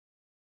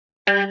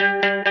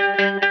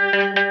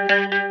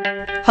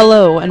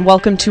Hello and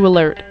welcome to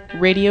Alert,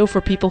 radio for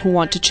people who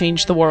want to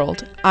change the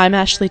world. I'm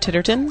Ashley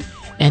Titterton.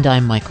 And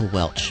I'm Michael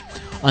Welch.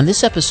 On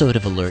this episode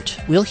of Alert,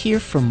 we'll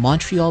hear from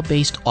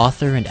Montreal-based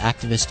author and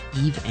activist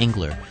Eve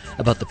Engler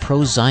about the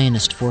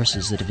pro-Zionist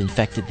forces that have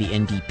infected the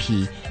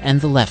NDP and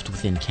the left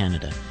within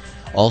Canada.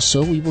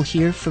 Also, we will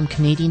hear from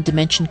Canadian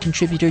Dimension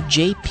contributor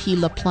J.P.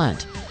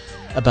 LaPlante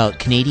about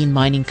Canadian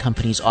mining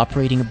companies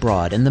operating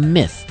abroad and the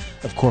myth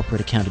of corporate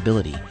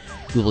accountability.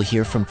 We will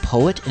hear from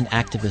poet and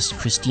activist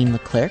Christine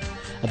Leclerc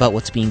about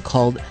what's being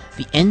called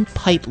the End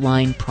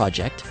Pipeline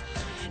Project.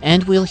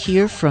 And we'll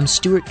hear from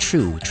Stuart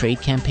True, trade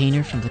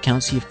campaigner from the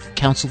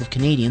Council of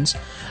Canadians,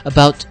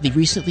 about the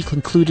recently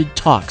concluded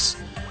talks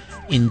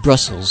in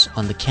Brussels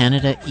on the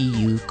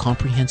Canada-EU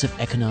Comprehensive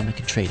Economic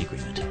and Trade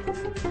Agreement.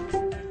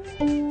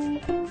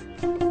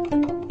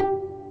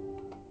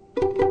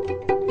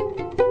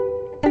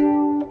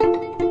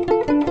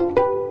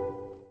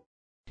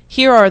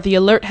 Here are the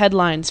Alert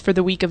headlines for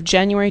the week of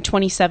January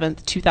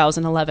 27th,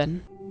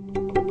 2011.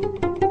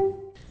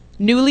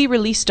 Newly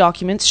released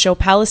documents show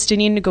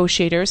Palestinian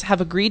negotiators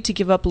have agreed to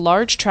give up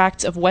large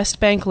tracts of West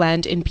Bank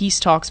land in peace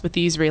talks with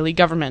the Israeli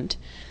government.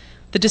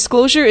 The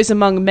disclosure is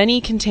among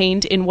many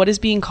contained in what is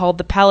being called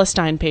the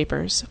Palestine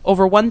Papers,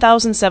 over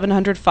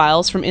 1,700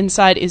 files from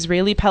inside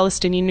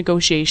Israeli-Palestinian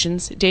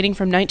negotiations dating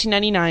from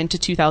 1999 to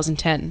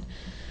 2010.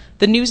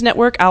 The news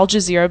network Al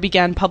Jazeera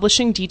began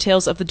publishing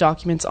details of the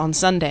documents on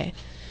Sunday.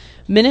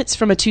 Minutes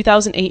from a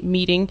 2008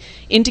 meeting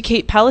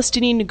indicate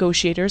Palestinian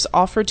negotiators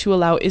offered to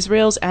allow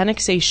Israel's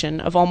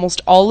annexation of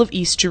almost all of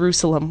East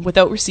Jerusalem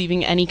without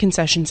receiving any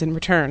concessions in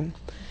return.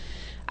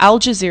 Al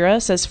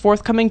Jazeera says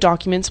forthcoming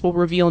documents will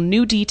reveal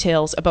new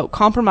details about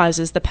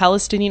compromises the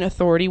Palestinian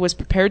Authority was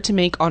prepared to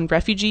make on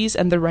refugees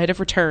and the right of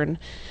return,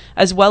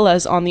 as well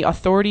as on the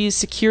authority's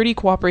security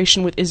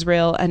cooperation with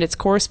Israel and its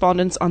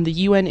correspondence on the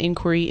UN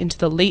inquiry into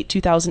the late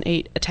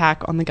 2008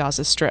 attack on the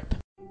Gaza Strip.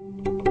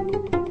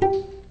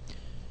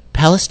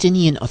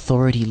 Palestinian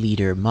Authority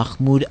leader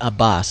Mahmoud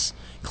Abbas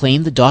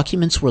claimed the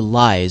documents were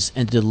lies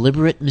and a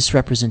deliberate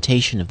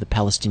misrepresentation of the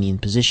Palestinian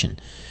position.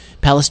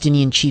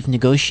 Palestinian chief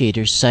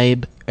negotiator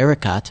Saeb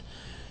Erekat,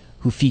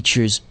 who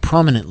features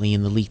prominently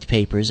in the leaked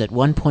papers, at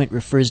one point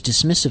refers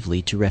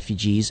dismissively to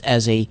refugees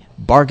as a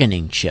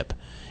bargaining chip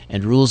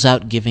and rules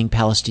out giving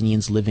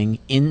Palestinians living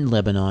in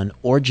Lebanon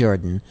or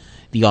Jordan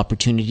the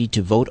opportunity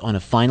to vote on a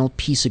final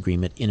peace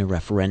agreement in a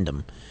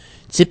referendum.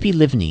 Tzipi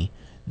Livni,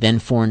 then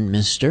foreign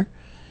minister,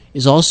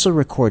 is also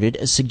recorded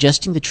as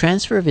suggesting the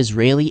transfer of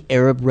Israeli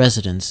Arab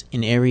residents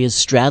in areas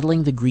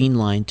straddling the Green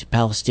Line to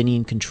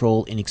Palestinian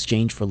control in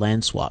exchange for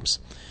land swaps.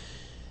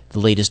 The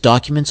latest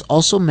documents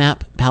also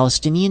map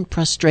Palestinian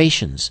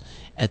frustrations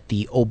at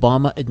the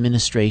Obama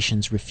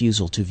administration's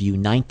refusal to view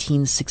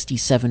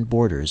 1967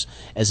 borders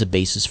as a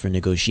basis for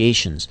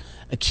negotiations,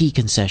 a key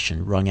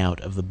concession wrung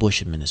out of the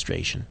Bush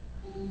administration.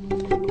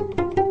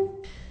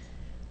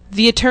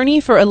 The attorney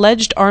for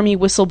alleged Army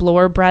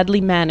whistleblower Bradley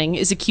Manning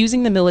is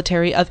accusing the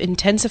military of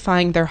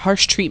intensifying their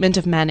harsh treatment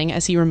of Manning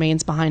as he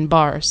remains behind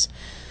bars.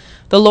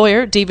 The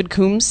lawyer, David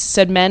Coombs,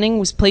 said Manning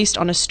was placed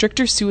on a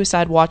stricter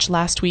suicide watch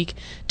last week,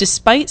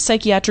 despite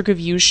psychiatric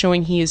reviews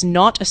showing he is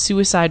not a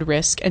suicide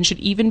risk and should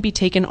even be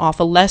taken off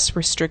a less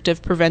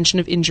restrictive prevention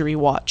of injury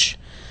watch.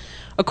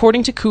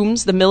 According to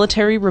Coombs, the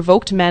military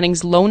revoked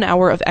Manning's lone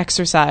hour of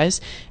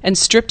exercise and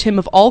stripped him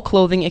of all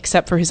clothing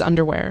except for his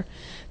underwear.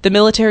 The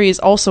military is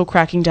also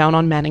cracking down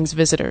on Manning's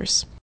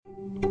visitors.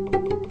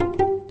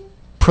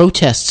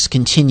 Protests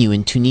continue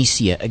in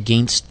Tunisia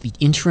against the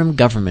interim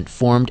government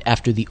formed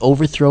after the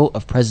overthrow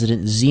of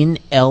President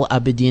Zine El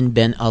Abidine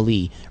Ben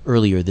Ali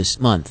earlier this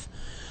month.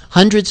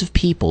 Hundreds of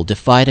people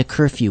defied a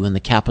curfew in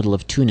the capital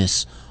of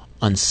Tunis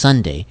on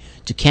Sunday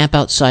to camp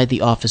outside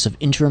the office of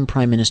interim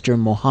Prime Minister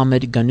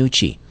Mohamed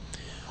Ghannouchi.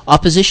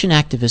 Opposition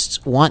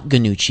activists want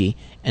Ghannouchi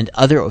and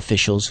other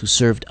officials who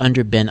served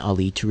under Ben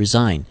Ali to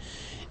resign.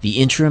 The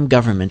interim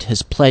government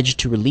has pledged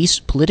to release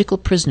political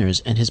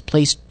prisoners and has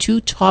placed 2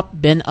 top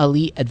Ben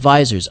Ali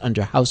advisors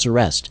under house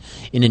arrest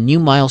in a new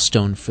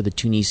milestone for the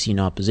Tunisian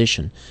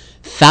opposition.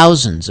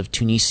 Thousands of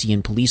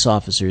Tunisian police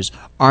officers,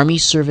 army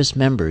service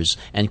members,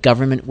 and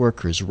government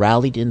workers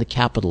rallied in the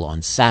capital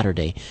on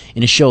Saturday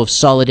in a show of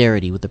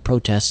solidarity with the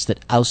protests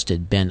that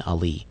ousted Ben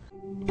Ali.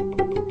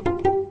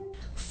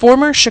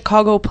 Former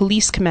Chicago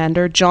police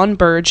commander John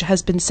Burge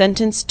has been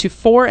sentenced to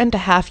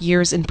 4.5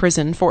 years in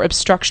prison for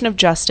obstruction of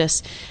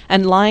justice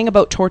and lying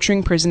about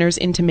torturing prisoners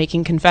into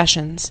making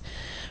confessions.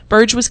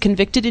 Burge was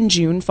convicted in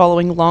June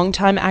following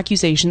long-time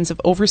accusations of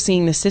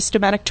overseeing the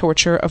systematic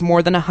torture of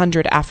more than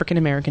 100 African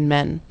American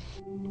men.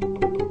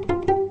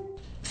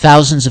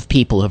 Thousands of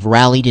people have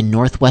rallied in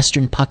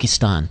northwestern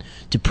Pakistan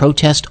to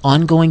protest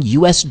ongoing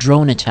U.S.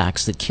 drone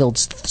attacks that killed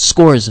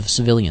scores of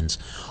civilians.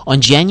 On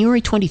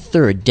January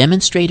 23rd,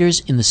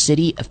 demonstrators in the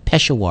city of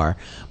Peshawar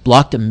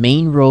blocked a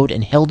main road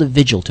and held a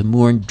vigil to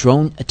mourn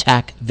drone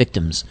attack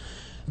victims.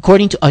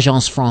 According to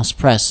Agence France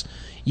Presse,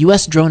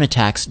 U.S. drone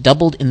attacks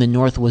doubled in the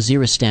North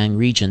Waziristan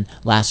region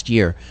last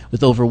year,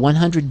 with over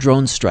 100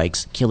 drone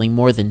strikes killing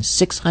more than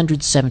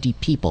 670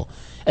 people.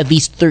 At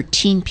least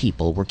 13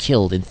 people were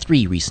killed in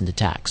 3 recent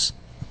attacks.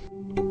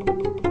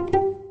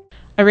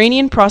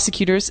 Iranian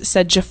prosecutors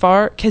said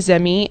Jafar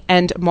Kazemi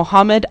and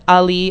Mohammed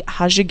Ali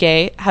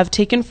Hajigay have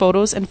taken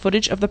photos and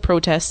footage of the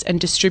protests and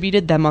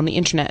distributed them on the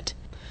internet.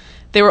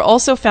 They were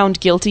also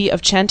found guilty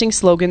of chanting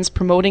slogans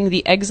promoting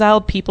the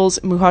exiled People's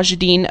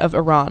Mujahideen of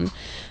Iran.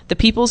 The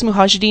People's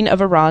Mujahideen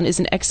of Iran is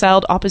an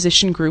exiled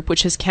opposition group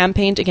which has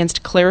campaigned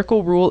against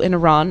clerical rule in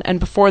Iran and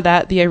before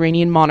that the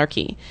Iranian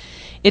monarchy.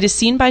 It is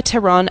seen by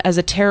Tehran as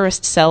a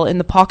terrorist cell in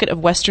the pocket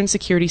of Western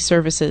security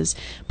services,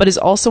 but is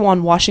also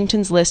on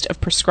Washington's list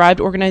of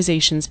proscribed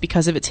organizations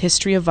because of its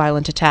history of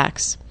violent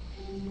attacks.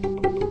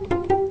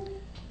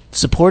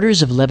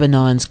 Supporters of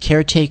Lebanon's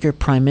caretaker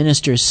Prime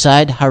Minister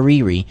Saad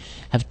Hariri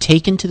have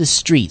taken to the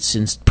streets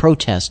in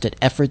protest at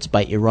efforts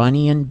by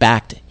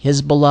Iranian-backed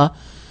Hezbollah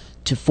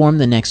to form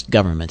the next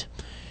government.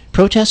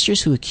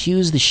 Protesters who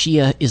accuse the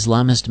Shia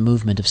Islamist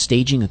movement of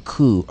staging a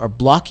coup are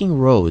blocking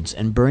roads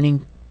and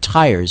burning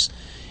tires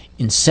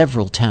in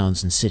several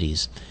towns and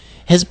cities.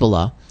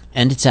 Hezbollah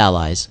and its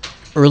allies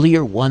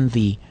earlier won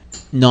the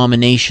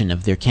nomination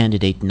of their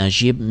candidate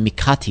Najib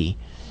Mikati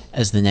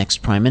as the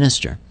next prime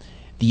minister.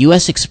 The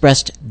U.S.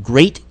 expressed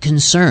great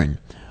concern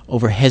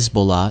over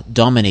Hezbollah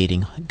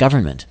dominating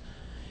government.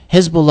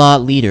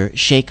 Hezbollah leader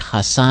Sheikh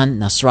Hassan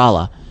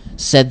Nasrallah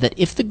said that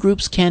if the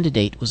group's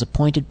candidate was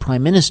appointed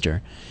prime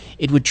minister,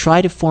 it would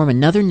try to form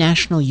another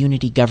national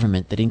unity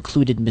government that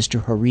included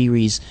Mr.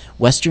 Hariri's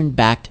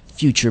Western-backed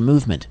future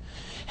movement.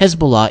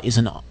 Hezbollah is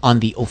on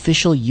the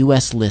official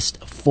U.S.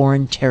 list of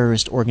foreign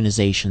terrorist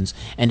organizations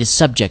and is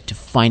subject to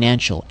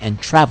financial and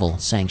travel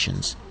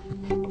sanctions.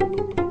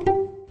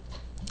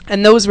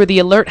 And those were the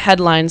alert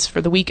headlines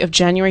for the week of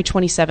January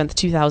 27th,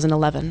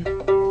 2011.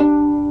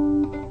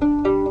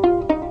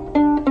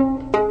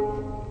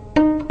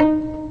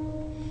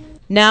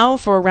 Now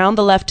for Around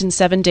the Left in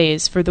 7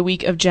 days for the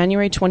week of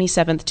January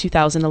 27th,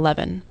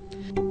 2011.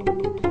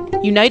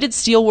 United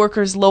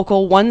Steelworkers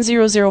Local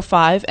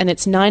 1005 and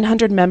its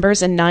 900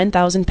 members and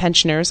 9,000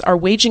 pensioners are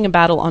waging a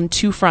battle on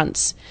 2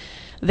 fronts.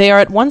 They are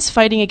at once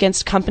fighting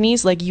against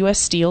companies like U.S.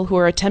 Steel, who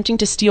are attempting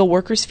to steal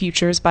workers'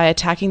 futures by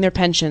attacking their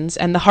pensions,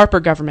 and the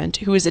Harper government,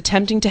 who is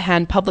attempting to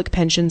hand public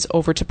pensions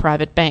over to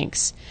private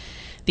banks.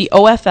 The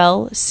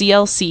OFL,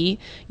 CLC,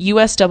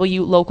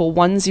 USW Local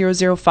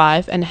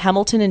 1005, and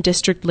Hamilton and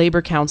District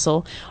Labor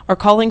Council are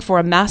calling for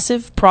a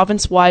massive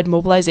province-wide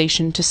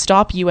mobilization to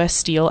stop U.S.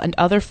 Steel and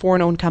other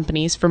foreign-owned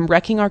companies from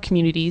wrecking our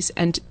communities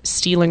and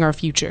stealing our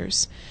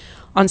futures.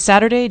 On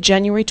Saturday,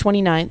 January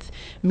 29th,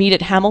 meet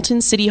at Hamilton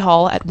City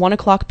Hall at 1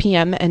 o'clock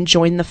p.m. and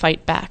join the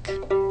fight back.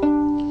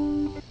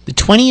 The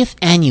 20th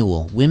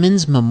Annual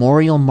Women's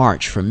Memorial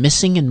March for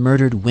Missing and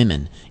Murdered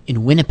Women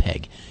in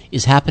Winnipeg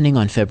is happening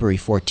on February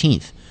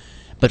 14th.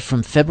 But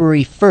from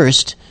February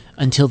 1st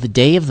until the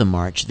day of the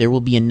march, there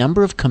will be a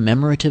number of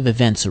commemorative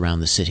events around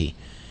the city.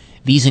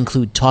 These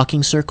include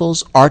talking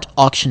circles, art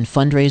auction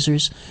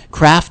fundraisers,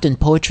 craft and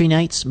poetry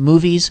nights,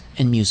 movies,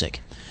 and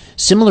music.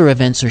 Similar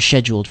events are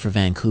scheduled for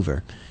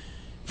Vancouver.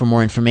 For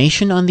more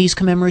information on these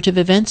commemorative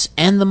events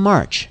and the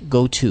march,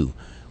 go to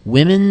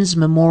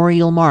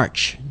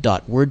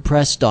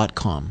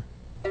womensmemorialmarch.wordpress.com.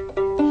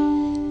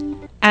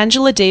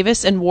 Angela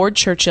Davis and Ward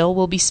Churchill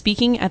will be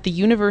speaking at the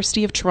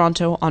University of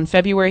Toronto on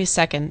February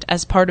 2nd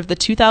as part of the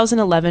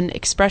 2011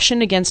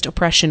 Expression Against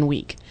Oppression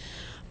Week.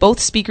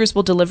 Both speakers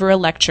will deliver a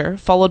lecture,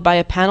 followed by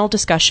a panel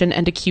discussion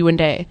and a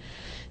Q&A.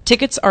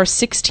 Tickets are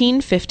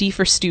 $16.50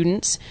 for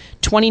students,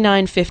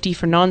 $29.50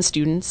 for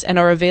non-students, and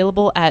are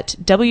available at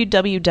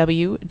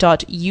www.uoftix.ca.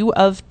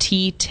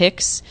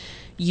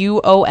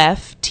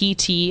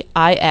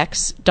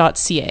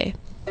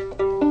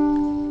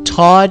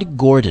 Todd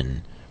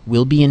Gordon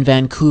will be in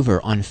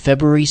Vancouver on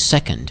February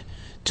 2nd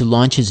to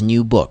launch his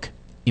new book,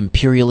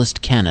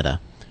 Imperialist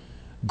Canada.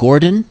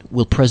 Gordon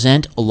will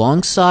present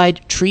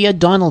alongside Tria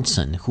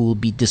Donaldson, who will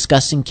be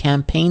discussing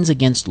campaigns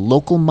against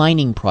local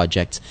mining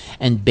projects,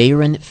 and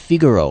Bayron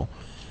Figueroa,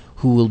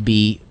 who will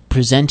be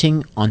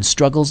presenting on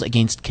struggles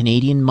against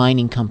Canadian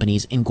mining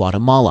companies in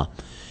Guatemala.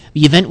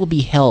 The event will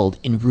be held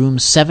in room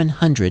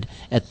 700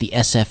 at the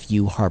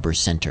SFU Harbor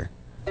Center.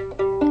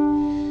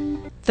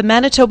 The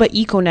Manitoba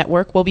Eco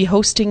Network will be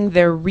hosting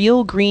their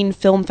Real Green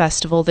Film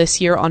Festival this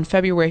year on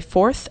February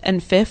 4th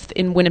and 5th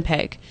in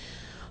Winnipeg.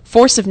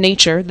 Force of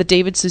Nature, the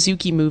David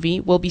Suzuki movie,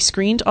 will be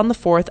screened on the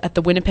 4th at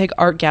the Winnipeg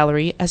Art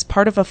Gallery as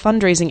part of a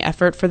fundraising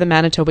effort for the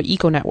Manitoba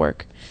Eco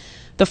Network.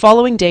 The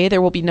following day,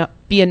 there will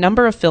be a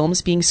number of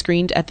films being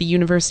screened at the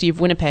University of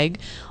Winnipeg,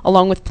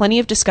 along with plenty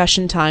of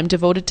discussion time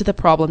devoted to the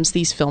problems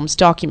these films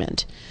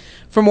document.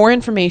 For more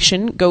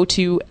information, go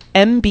to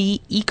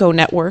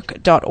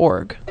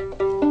mbeconetwork.org.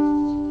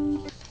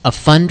 A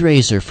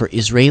fundraiser for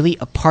Israeli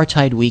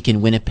Apartheid Week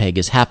in Winnipeg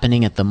is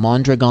happening at the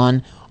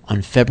Mondragon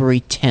on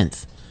February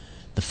 10th.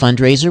 The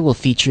fundraiser will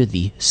feature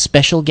the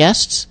special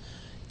guests,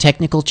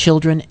 Technical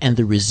Children, and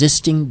the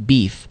Resisting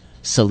Beef,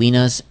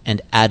 Salinas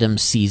and Adam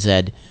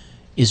CZ,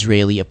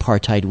 Israeli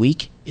Apartheid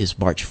Week is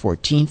March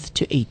 14th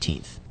to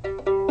 18th.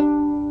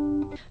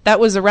 That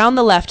was Around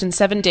the Left in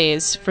 7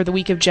 days for the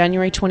week of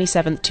January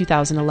 27th,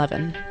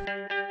 2011.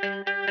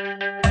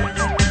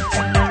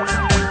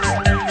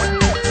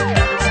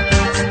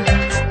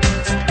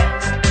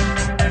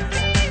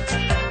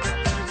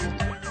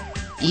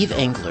 Yves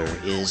Engler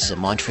is a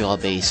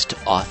Montreal-based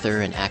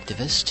author and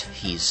activist.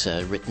 He's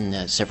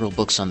written several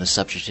books on the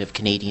subject of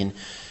Canadian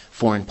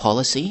foreign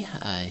policy.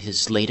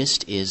 His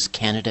latest is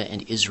Canada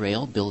and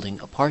Israel Building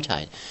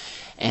Apartheid.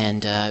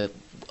 And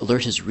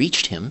alert has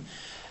reached him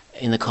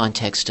in the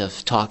context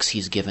of talks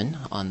he's given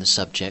on the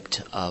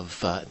subject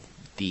of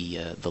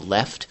the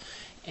left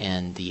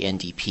and the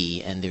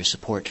NDP and their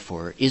support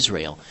for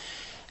Israel.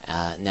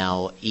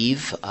 Now,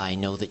 Yves, I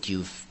know that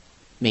you've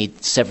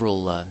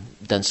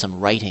done some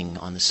writing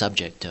on the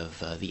subject of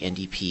the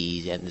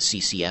NDP and the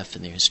CCF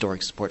and their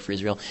historic support for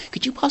Israel.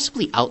 Could you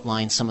possibly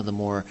outline some of the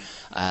more,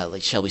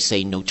 shall we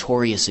say,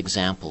 notorious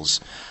examples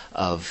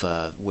of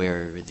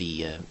where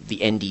the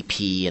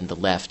NDP and the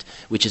left,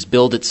 which has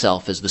billed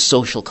itself as the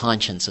social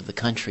conscience of the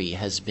country,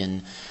 has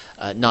been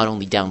not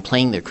only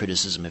downplaying their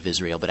criticism of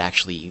Israel, but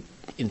actually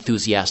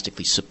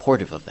enthusiastically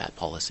supportive of that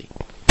policy?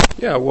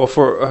 Yeah, well,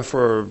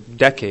 for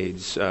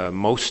decades,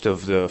 most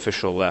of the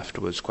official left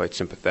was quite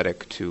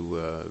sympathetic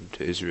to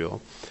Israel.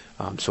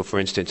 So, for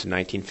instance, in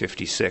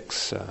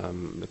 1956,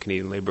 the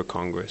Canadian Labour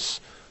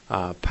Congress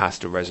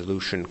passed a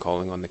resolution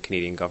calling on the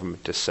Canadian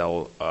government to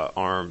sell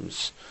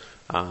arms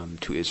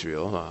to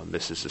Israel.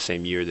 This is the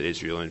same year that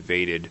Israel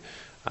invaded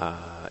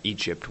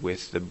Egypt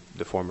with the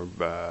former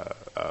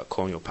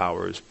colonial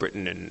powers,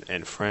 Britain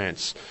and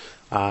France.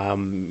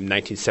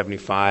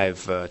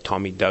 1975,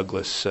 Tommy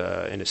Douglas,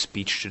 in a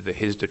speech to the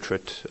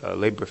Hizdatut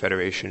Labour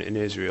Federation in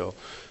Israel,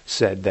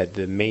 said that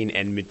the main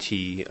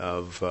enmity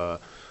of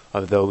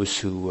those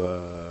who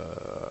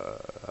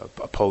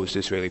opposed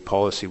Israeli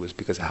policy was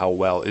because of how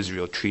well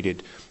Israel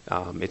treated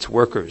its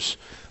workers.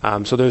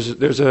 So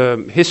there's a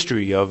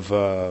history of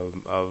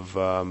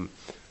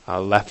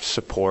left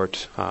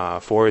support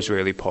for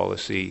Israeli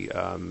policy,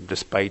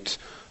 despite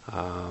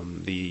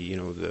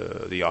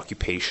the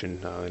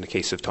occupation. In the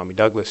case of Tommy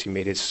Douglas, he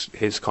made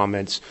his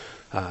comments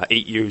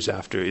 8 years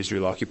after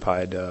Israel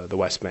occupied the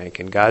West Bank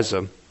and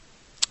Gaza,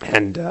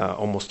 and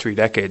almost 3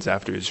 decades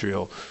after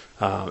Israel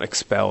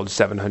expelled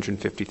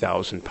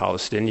 750,000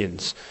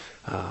 Palestinians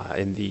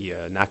in the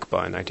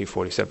Nakba in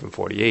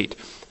 1947-48.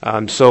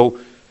 So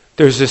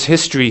there's this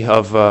history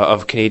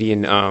of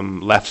Canadian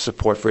left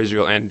support for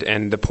Israel,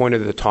 and the point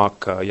of the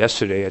talk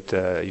yesterday at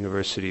the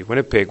University of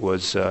Winnipeg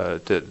was to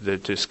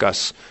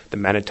discuss the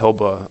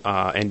Manitoba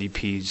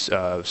NDP's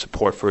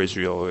support for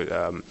Israel.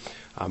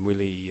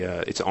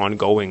 It's an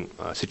ongoing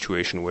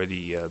situation where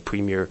the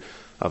premier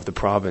of the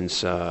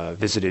province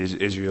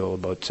visited Israel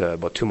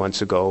about 2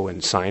 months ago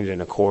and signed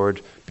an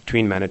accord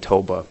between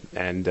Manitoba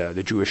and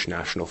the Jewish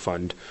National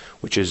Fund,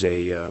 which is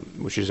a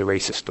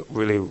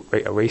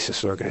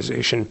racist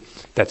organization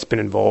that's been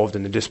involved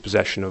in the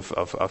dispossession of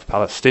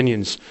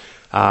Palestinians.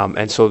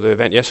 And so the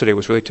event yesterday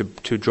was really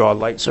to draw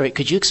light. Sorry,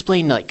 could you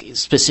explain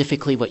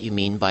specifically what you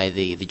mean by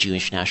the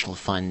Jewish National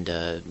Fund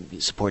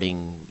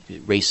supporting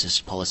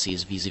racist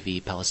policies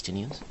vis-a-vis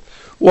Palestinians?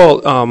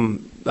 Well,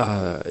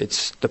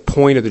 it's the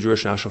point of the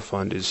Jewish National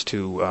Fund is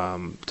to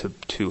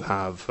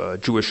have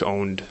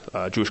Jewish-owned,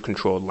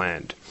 Jewish-controlled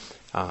land.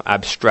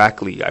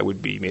 Abstractly, I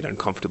would be made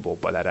uncomfortable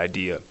by that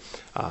idea,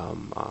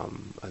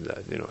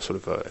 sort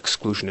of an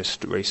exclusionist,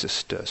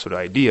 racist sort of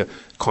idea.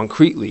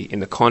 Concretely, in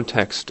the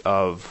context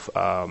of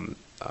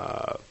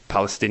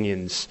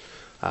Palestinians,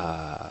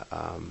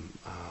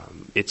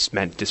 it's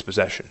meant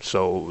dispossession.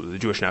 So the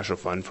Jewish National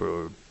Fund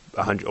for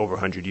over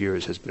 100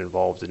 years has been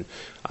involved in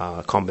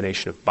a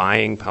combination of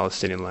buying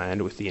Palestinian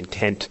land with the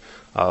intent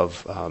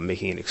of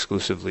making it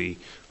exclusively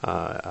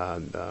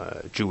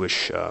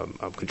Jewish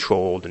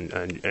controlled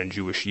and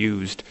Jewish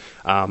used.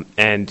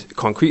 And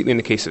concretely, in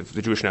the case of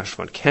the Jewish National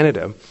Fund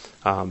Canada,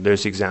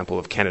 there's the example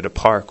of Canada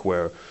Park,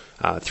 where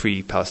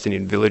 3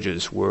 Palestinian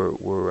villages were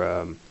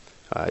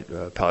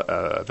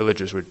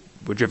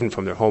driven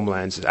from their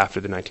homelands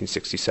after the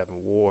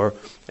 1967 war,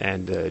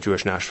 and the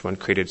Jewish National Fund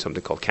created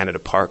something called Canada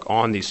Park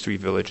on these 3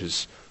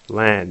 villages'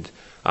 land.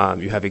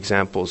 You have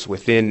examples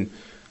within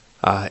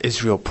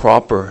Israel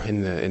proper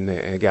in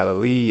the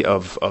Galilee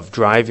of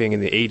driving in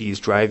the 80s,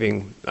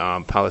 driving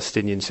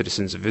Palestinian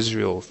citizens of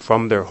Israel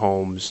from their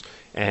homes,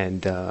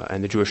 and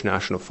the Jewish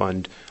National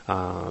Fund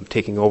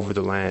taking over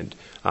the land.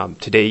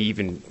 Today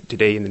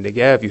in the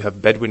Negev, you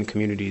have Bedouin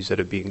communities that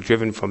are being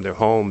driven from their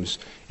homes,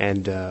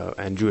 and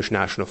Jewish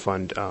National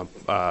Fund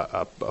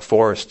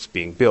forests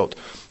being built.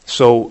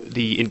 So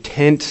the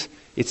intent,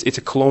 it's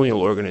a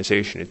colonial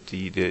organization.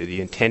 The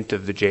intent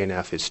of the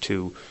JNF is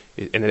to,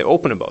 and they're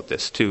open about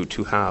this, to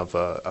have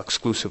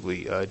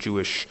exclusively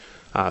Jewish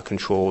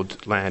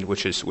controlled land,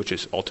 which is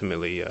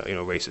ultimately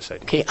racist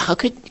idea. Okay, how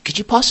could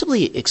you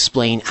possibly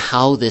explain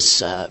how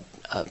this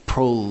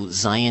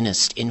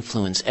pro-Zionist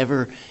influence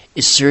ever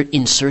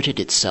inserted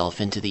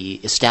itself into the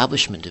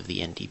establishment of the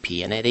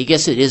NDP? And I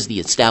guess it is the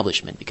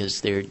establishment,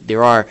 because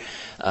there are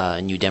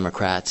New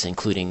Democrats,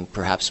 including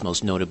perhaps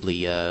most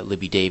notably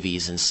Libby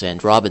Davies and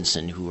Sand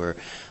Robinson, who are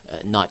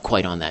not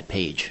quite on that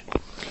page.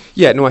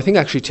 Yeah, no, I think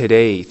actually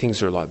today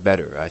things are a lot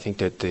better. I think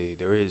that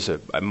there is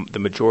the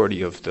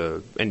majority of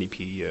the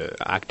NDP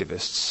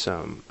activists,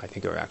 I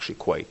think, are actually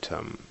quite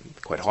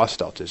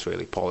hostile to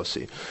Israeli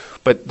policy.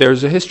 But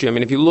there's a history. I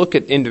mean, if you look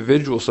at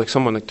individuals like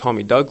someone like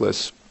Tommy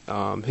Douglas,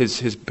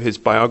 his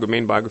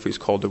main biography is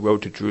called The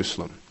Road to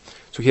Jerusalem.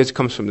 So he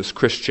comes from this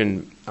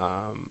Christian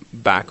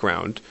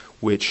background,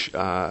 which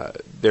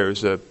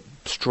there's a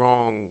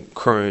strong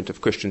current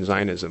of Christian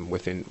Zionism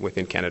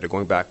within Canada,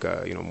 going back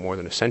more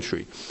than a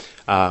century.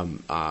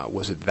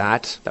 Was it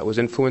that was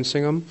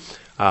influencing him?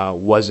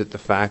 Was it the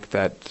fact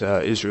that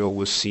Israel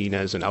was seen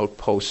as an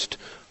outpost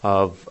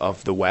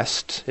of the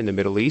West in the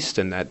Middle East,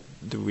 and that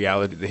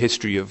the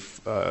history of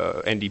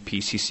NDP,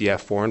 CCF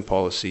foreign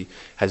policy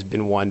has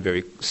been one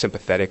very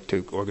sympathetic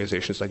to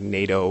organizations like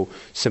NATO,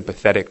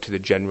 sympathetic to the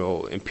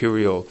general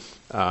imperial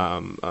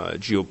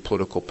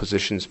geopolitical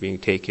positions being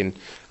taken?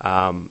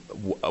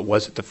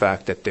 Was it the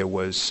fact that there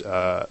was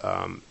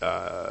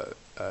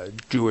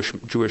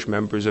Jewish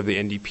members of the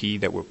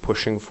NDP that were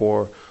pushing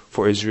for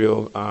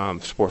Israel,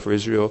 support for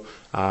Israel?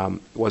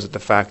 Was it the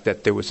fact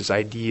that there was this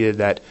idea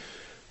that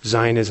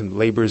Zionism,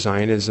 labor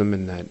Zionism,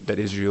 and that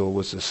Israel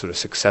was a sort of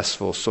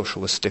successful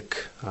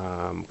socialistic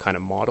kind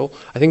of model?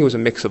 I think it was a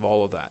mix of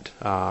all of that.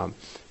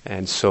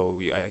 And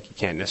so I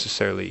can't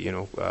necessarily,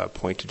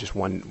 point to just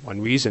one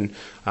reason.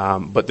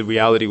 But the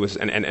reality was,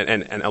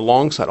 and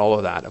alongside all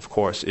of that, of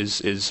course,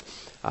 is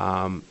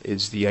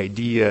the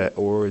idea,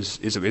 or is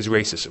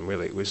racism,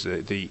 really. It was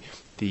the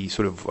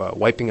sort of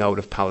wiping out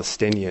of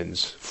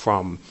Palestinians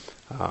from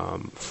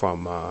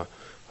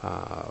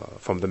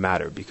the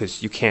matter,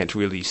 because you can't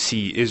really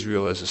see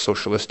Israel as a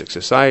socialistic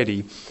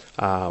society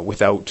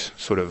without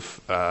sort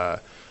of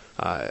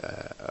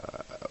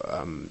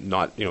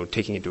not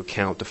taking into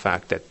account the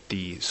fact that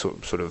the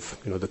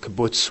the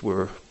kibbutz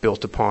were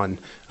built upon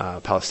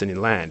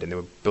Palestinian land, and they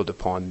were built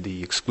upon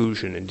the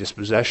exclusion and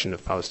dispossession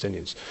of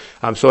Palestinians.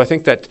 So I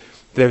think that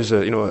there's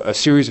a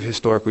series of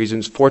historic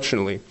reasons.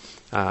 Fortunately,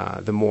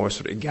 the more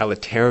sort of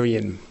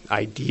egalitarian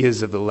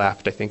ideas of the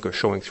left, I think, are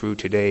showing through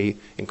today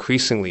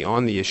increasingly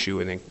on the issue,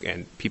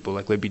 and people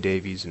like Libby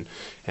Davies and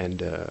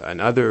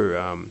other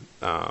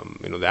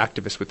the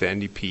activists with the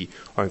NDP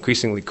are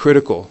increasingly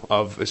critical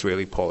of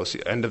Israeli policy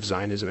and of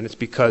Zionism, and it's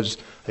because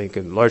I think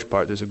in large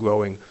part there's a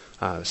growing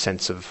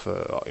sense of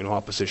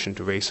opposition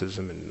to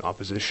racism and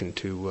opposition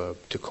to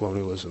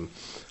colonialism,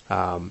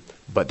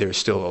 but there's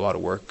still a lot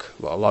of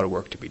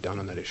work to be done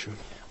on that issue.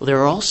 Well, there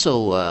are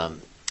also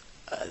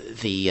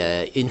the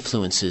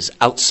influences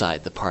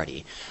outside the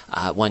party.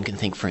 One can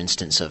think, for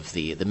instance, of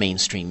the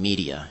mainstream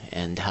media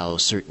and how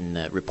certain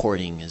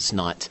reporting is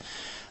not,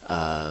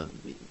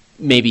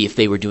 maybe if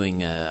they were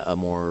doing a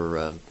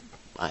more,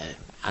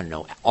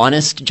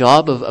 honest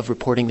job of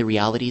reporting the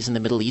realities in the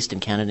Middle East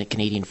and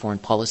Canadian foreign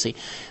policy,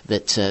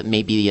 that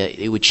maybe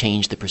it would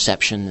change the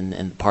perception,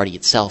 and the party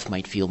itself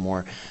might feel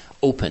more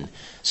open.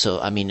 So,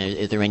 I mean,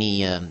 are there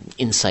any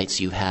insights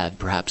you had,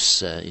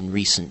 perhaps in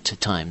recent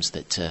times,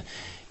 that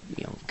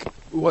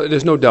Well,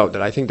 there's no doubt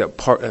that I think that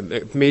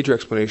a major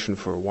explanation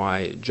for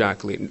why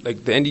Jack Layton,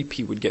 like the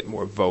NDP, would get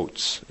more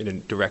votes in a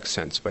direct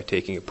sense by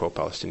taking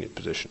pro-Palestinian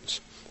positions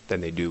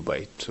than they do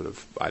by sort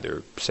of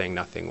either saying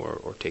nothing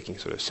or taking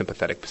sort of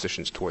sympathetic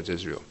positions towards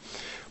Israel.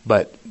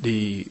 But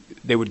they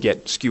would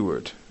get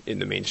skewered in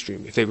the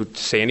mainstream if they would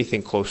say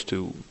anything close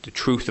to the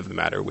truth of the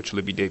matter, which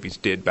Libby Davies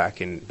did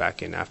back in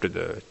after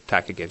the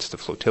attack against the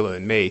flotilla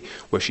in May,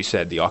 where she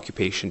said the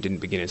occupation didn't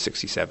begin in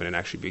 1967 and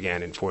actually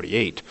began in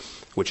 1948,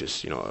 which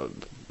is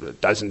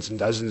dozens and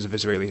dozens of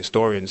Israeli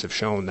historians have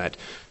shown that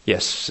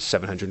yes,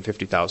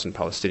 750,000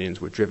 Palestinians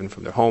were driven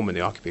from their home, and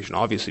the occupation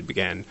obviously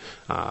began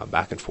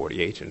back in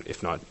 1948, and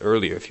if not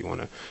earlier, if you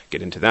want to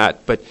get into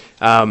that. But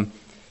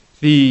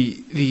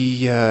the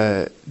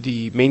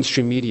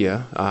mainstream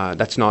media,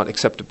 that's not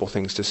acceptable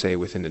things to say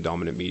within the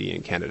dominant media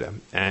in Canada.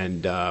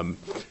 And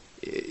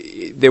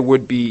there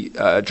would be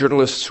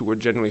journalists who were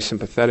generally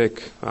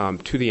sympathetic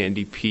to the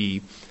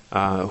NDP,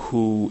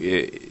 who,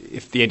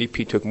 if the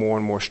NDP took more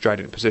and more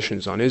strident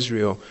positions on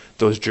Israel,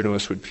 those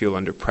journalists would feel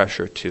under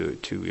pressure to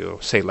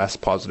say less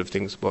positive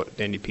things about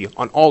the NDP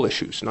on all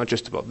issues, not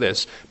just about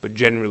this, but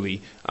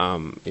generally,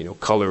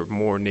 color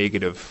more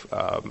negative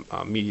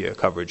media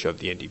coverage of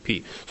the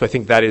NDP. So I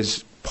think that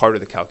is part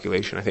of the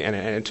calculation. I think,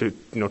 and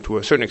to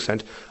a certain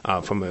extent,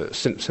 from a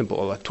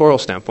simple electoral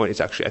standpoint,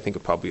 it's actually, I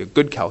think, probably a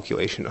good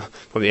calculation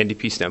from the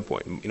NDP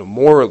standpoint.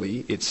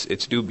 Morally,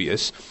 it's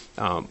dubious,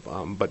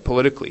 but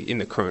politically, in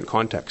the current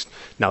context,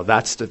 now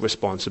that's the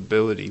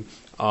responsibility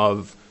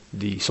of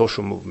the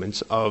social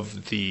movements,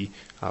 of the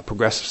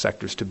progressive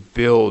sectors, to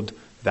build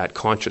that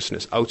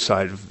consciousness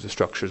outside of the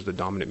structures of the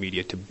dominant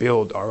media, to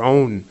build our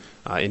own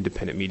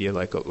independent media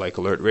like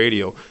Alert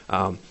Radio,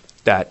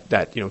 that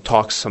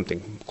talks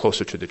something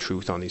closer to the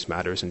truth on these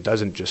matters and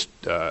doesn't just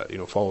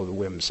follow the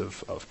whims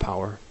of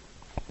power.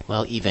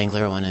 Well, Yves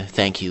Engler, I want to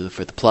thank you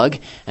for the plug,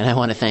 and I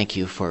want to thank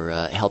you for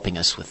helping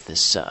us with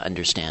this,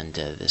 understand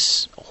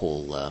this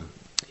whole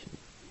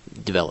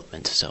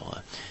development. So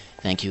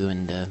thank you,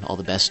 and all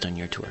the best on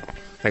your tour.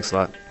 Thanks a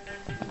lot.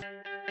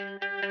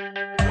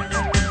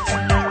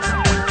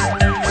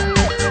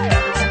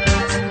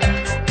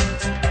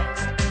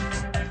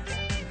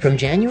 From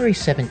January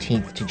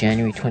 17th to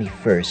January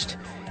 21st,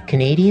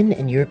 Canadian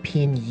and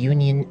European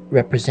Union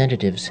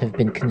representatives have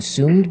been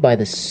consumed by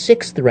the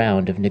sixth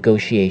round of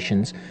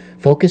negotiations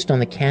focused on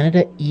the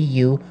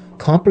Canada-EU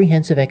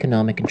Comprehensive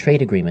Economic and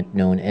Trade Agreement,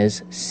 known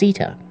as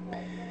CETA.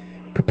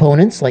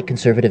 Proponents, like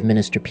Conservative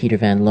Minister Peter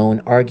Van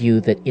Loan,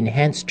 argue that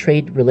enhanced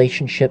trade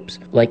relationships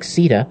like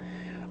CETA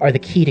are the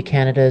key to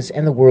Canada's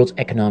and the world's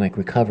economic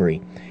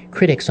recovery.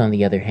 Critics, on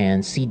the other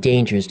hand, see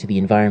dangers to the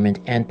environment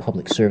and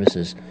public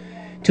services.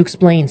 To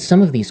explain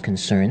some of these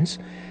concerns,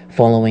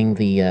 following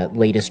the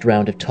latest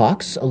round of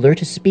talks,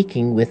 Alert is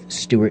speaking with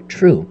Stuart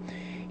True.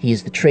 He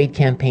is the trade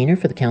campaigner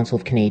for the Council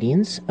of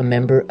Canadians, a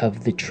member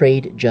of the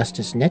Trade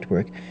Justice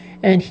Network,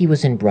 and he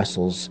was in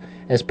Brussels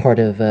as part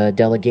of a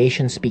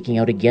delegation speaking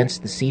out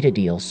against the CETA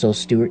deal. So,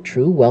 Stuart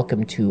True,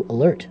 welcome to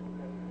Alert.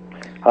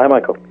 Hi,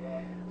 Michael.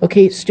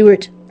 Okay,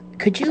 Stuart,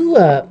 could you,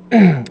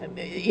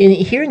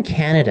 here in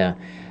Canada,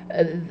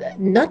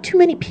 not too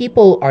many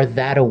people are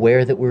that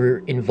aware that we're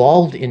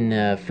involved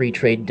in free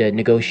trade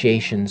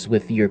negotiations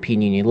with the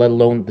European Union, let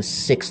alone the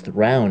sixth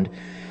round.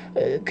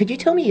 Could you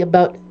tell me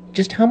about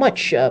just how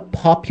much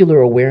popular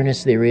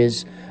awareness there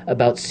is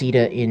about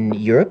CETA in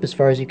Europe, as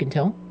far as you can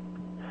tell?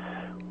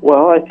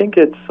 Well, I think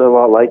it's a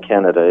lot like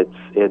Canada.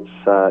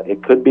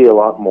 It could be a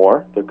lot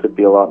more. There could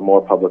be a lot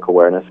more public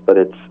awareness, but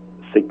it's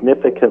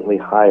significantly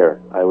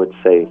higher, I would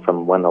say,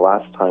 from when the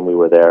last time we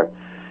were there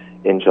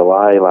in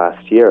July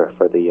last year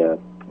for the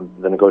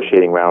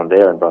negotiating round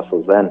there in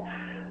Brussels then.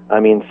 I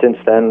mean, since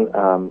then,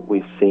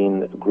 we've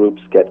seen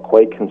groups get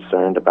quite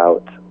concerned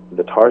about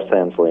the tar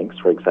sands links,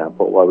 for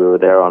example. While we were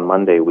there on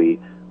Monday, we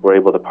were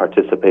able to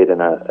participate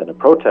in a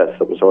protest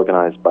that was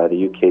organized by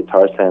the UK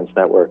Tar Sands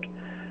Network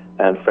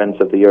and Friends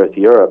of the Earth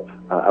Europe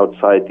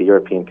outside the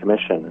European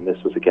Commission. And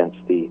this was against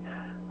the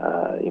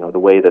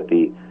way that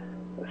the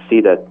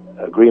CETA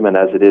agreement,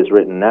 as it is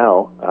written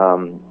now,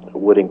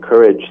 would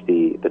encourage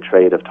the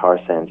trade of tar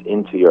sands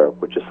into Europe,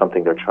 which is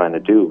something they're trying to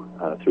do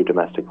through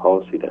domestic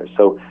policy there.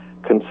 So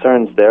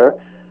concerns there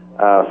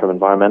from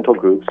environmental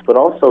groups, but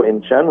also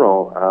in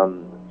general,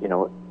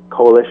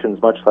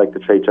 coalitions much like the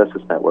Trade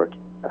Justice Network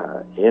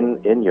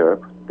in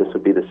Europe, this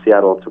would be the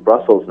Seattle to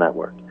Brussels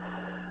network,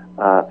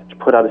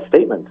 put out a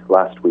statement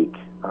last week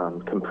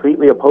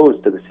completely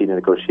opposed to the CETA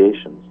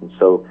negotiations. And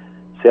so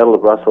Seattle to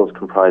Brussels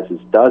comprises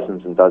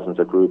dozens and dozens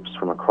of groups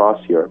from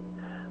across Europe.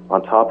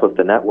 On top of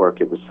the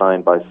network, it was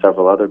signed by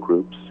several other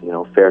groups,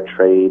 fair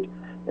trade,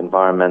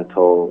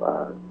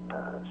 environmental,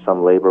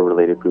 some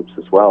labor-related groups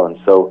as well. And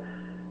so,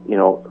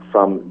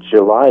 from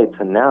July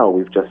to now,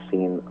 we've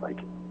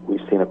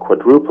seen a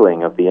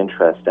quadrupling of the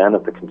interest and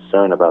of the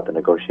concern about the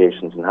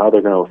negotiations and how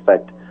they're going to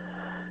affect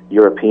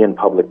European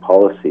public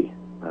policy,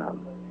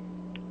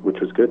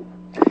 which was good.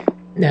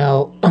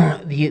 Now,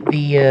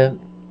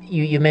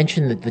 You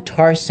mentioned the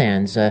tar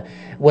sands.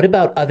 What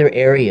about other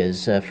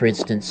areas? For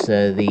instance,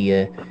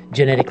 the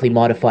genetically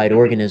modified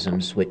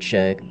organisms, which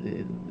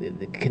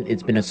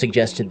it's been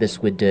suggested this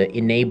would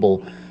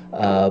enable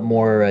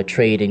more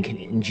trade in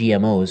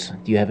GMOs.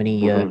 Do you have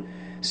any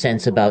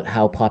sense about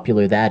how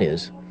popular that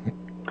is?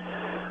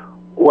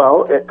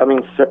 Well, I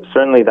mean,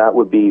 certainly that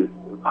would be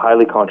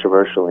highly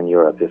controversial in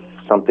Europe if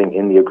something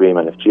in the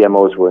agreement, if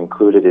GMOs were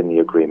included in the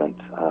agreement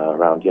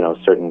around,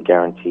 certain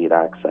guaranteed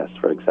access,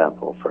 for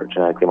example, for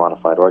genetically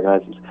modified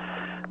organisms.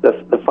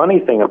 The funny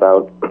thing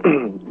about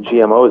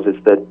GMOs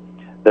is that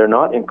they're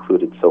not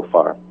included so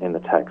far in the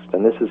text,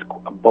 and this is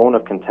a bone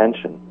of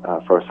contention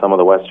for some of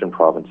the Western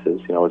provinces,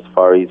 as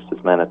far east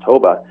as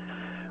Manitoba,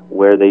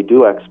 where they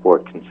do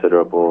export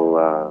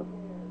considerable,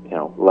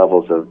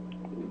 levels of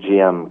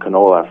GM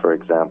canola, for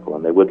example,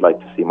 and they would like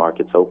to see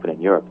markets open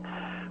in Europe.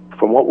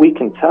 From what we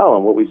can tell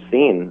and what we've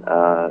seen,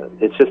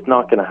 it's just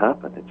not going to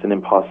happen. It's an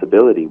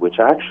impossibility, which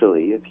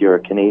actually, if you're a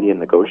Canadian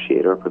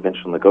negotiator, a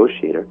provincial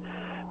negotiator,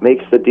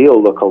 makes the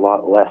deal look a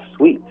lot less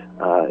sweet.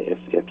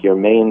 If your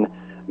main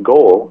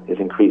goal is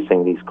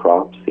increasing these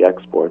crops, the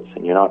exports,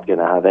 and you're not going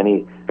to have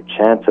any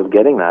chance of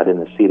getting that in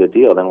the CETA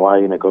deal, then why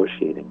are you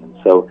negotiating? And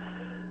so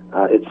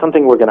it's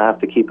something we're going to have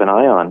to keep an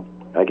eye on,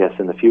 I guess,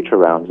 in the future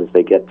rounds as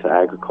they get to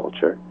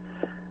agriculture.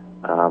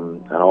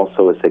 And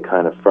also as they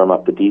kind of firm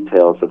up the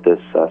details of this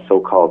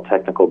so-called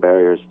technical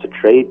barriers to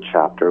trade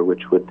chapter,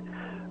 which would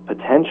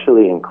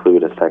potentially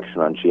include a section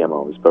on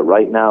GMOs. But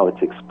right now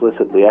it's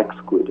explicitly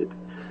excluded.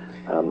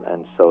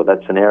 And so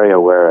that's an area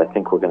where I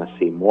think we're going to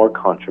see more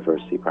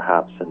controversy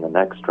perhaps in the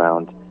next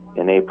round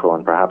in April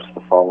and perhaps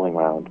the following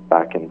round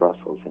back in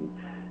Brussels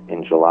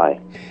in July.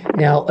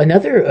 Now,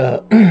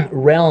 another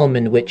realm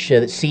in which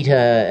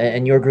CETA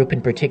and your group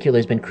in particular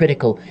has been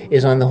critical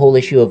is on the whole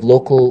issue of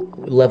local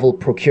level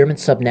procurement,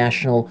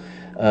 subnational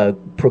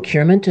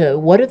procurement.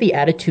 What are the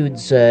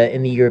attitudes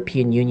in the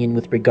European Union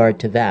with regard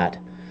to that?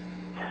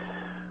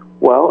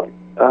 Well,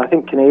 I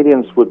think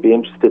Canadians would be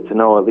interested to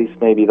know, at least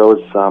maybe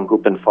those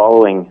who've been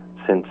following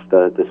since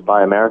this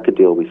Buy America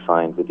deal we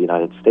signed with the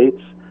United States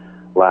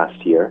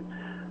last year,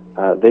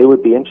 they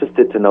would be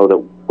interested to know that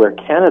where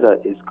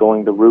Canada is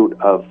going the route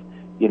of,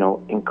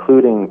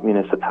 including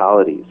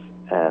municipalities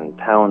and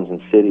towns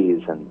and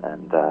cities and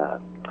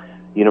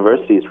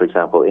universities, for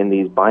example, in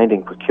these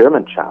binding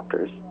procurement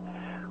chapters,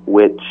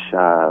 which,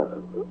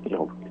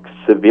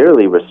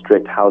 severely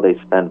restrict how they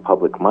spend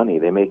public money.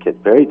 They make it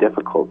very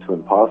difficult to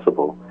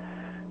impossible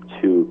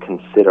to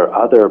consider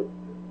other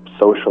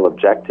social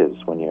objectives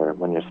when you're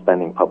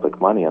spending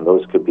public money, and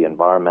those could be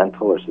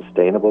environmental or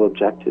sustainable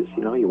objectives.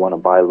 You want to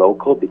buy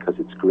local because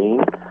it's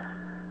green,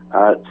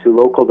 to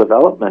local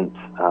development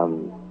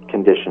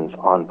conditions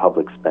on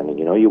public spending.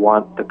 You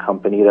want the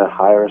company to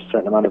hire a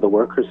certain amount of the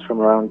workers from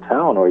around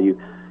town, or you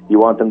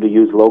want them to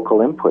use local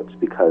inputs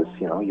because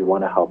you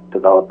want to help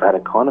develop that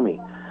economy.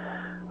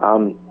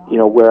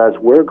 Whereas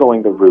we're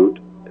going the route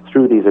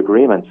through these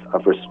agreements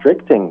of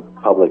restricting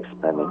public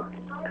spending.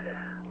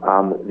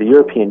 The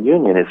European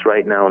Union is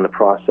right now in the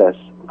process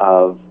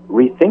of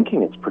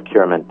rethinking its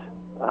procurement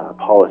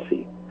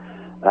policy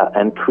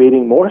and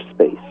creating more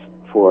space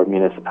for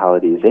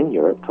municipalities in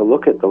Europe to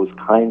look at those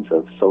kinds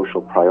of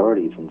social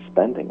priorities and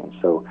spending. And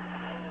so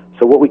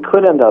what we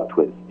could end up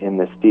with in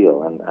this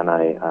deal, and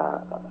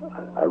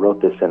I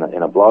wrote this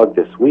in a blog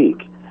this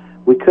week,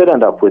 we could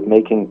end up with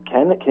making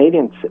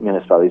Canadian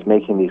municipalities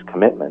making these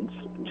commitments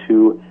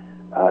to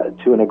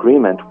an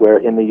agreement where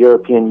in the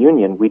European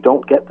Union we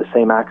don't get the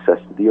same access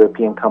that the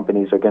European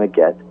companies are going to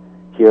get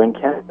here in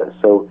Canada.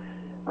 So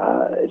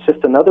it's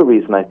just another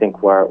reason, I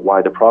think,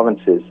 why the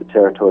provinces, the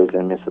territories,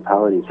 and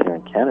municipalities here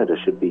in Canada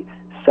should be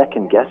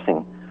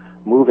second-guessing,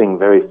 moving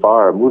very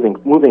far,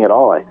 moving at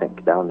all, I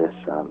think, down this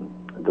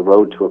the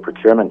road to a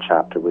procurement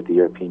chapter with the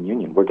European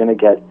Union. We're going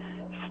to get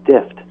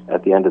stiffed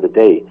at the end of the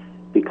day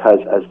because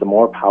as the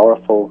more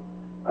powerful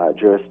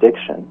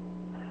jurisdiction,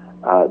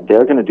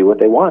 they're going to do what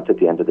they want at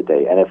the end of the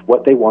day. And if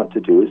what they want to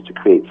do is to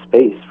create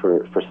space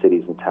for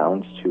cities and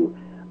towns to,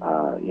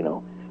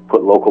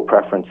 put local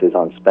preferences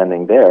on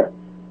spending there,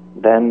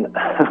 then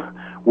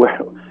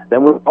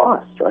we're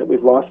lost, right?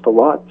 We've lost a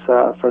lot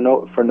for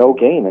no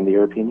gain in the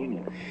European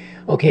Union.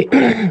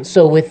 Okay,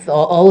 so with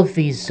all of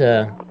these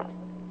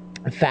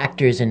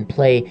factors in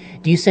play,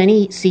 do you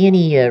see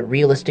any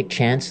realistic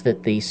chance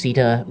that the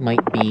CETA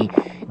might be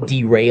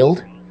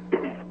derailed?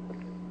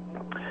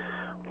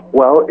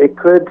 Well, it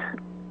could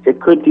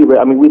derail.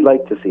 I mean, we'd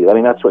like to see it. I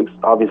mean, that's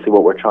obviously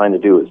what we're trying to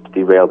do is to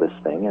derail this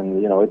thing.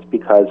 And, it's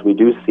because we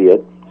do see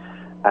it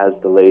as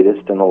the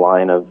latest in the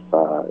line of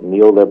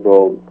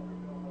neoliberal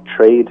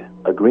trade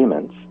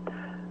agreements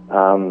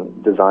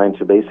designed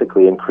to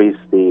basically increase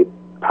the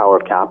power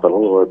of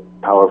capital or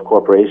power of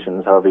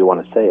corporations, however you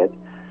want to say it,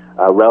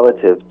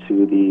 relative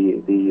to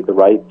the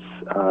rights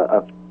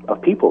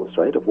of peoples,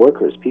 right, of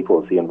workers,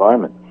 peoples, the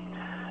environment.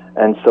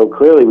 And so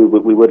clearly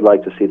we would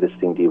like to see this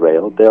thing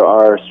derailed. There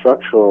are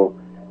structural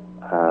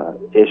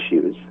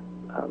issues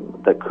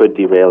that could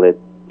derail it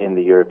in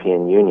the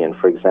European Union.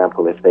 For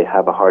example, if they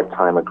have a hard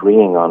time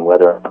agreeing on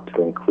whether or not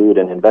to include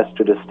an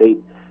investor-to-state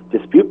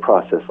dispute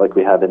process like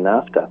we have in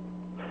NAFTA,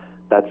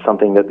 that's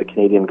something that the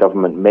Canadian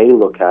government may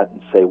look at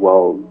and say,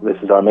 well, this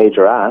is our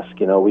major ask.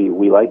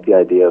 We like the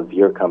idea of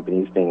your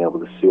companies being able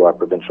to sue our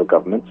provincial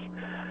governments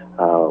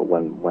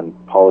when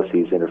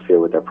policies interfere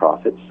with their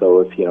profits.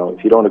 So if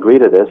you don't agree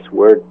to this,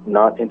 we're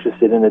not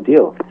interested in a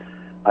deal.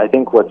 I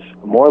think what's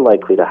more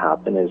likely to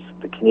happen is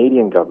the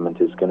Canadian government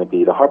is going to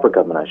be, the Harper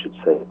government, I should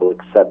say, will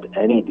accept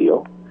any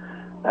deal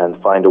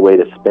and find a way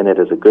to spin it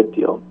as a good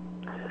deal.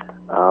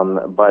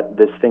 But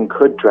this thing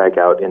could drag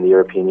out in the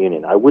European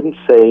Union. I wouldn't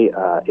say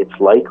it's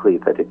likely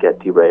that it get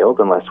derailed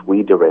unless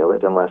we derail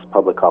it, unless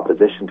public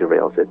opposition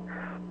derails it.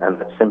 And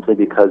that's simply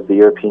because the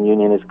European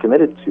Union is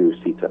committed to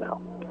CETA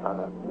now.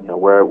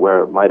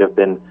 Where it might have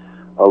been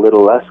a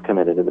little less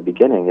committed in the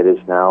beginning, it is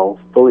now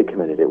fully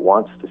committed. It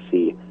wants to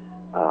see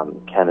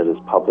Canada's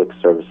public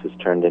services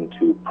turned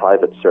into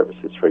private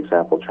services, for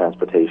example,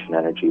 transportation,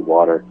 energy,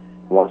 water.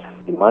 It wants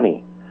to see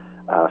money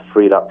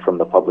freed up from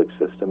the public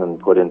system and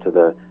put into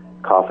the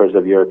coffers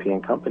of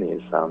European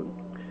companies.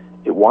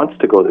 It wants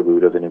to go the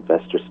route of an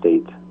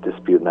investor-state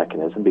dispute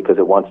mechanism because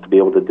it wants to be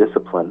able to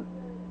discipline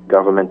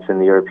governments in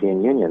the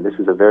European Union. This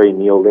is a very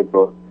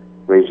neoliberal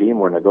regime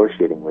we're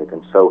negotiating with.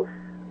 And so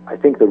I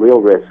think the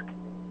real risk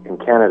in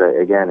Canada,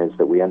 again, is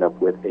that we end up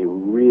with a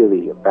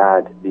really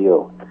bad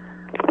deal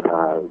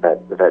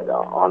that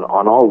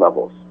on all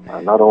levels,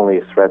 not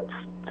only threats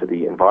to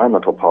the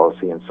environmental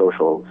policy and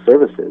social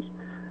services,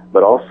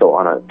 but also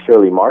on a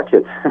purely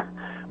market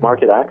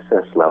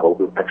access level,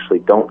 we actually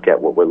don't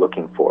get what we're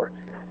looking for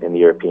in the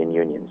European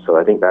Union. So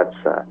I think that's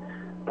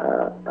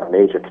a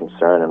major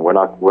concern, and we're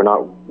not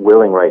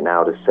willing right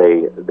now to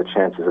say the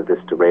chances of this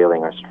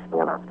derailing are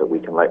strong enough that we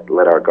can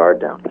let our guard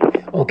down.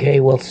 Okay,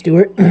 well,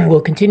 Stuart,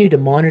 we'll continue to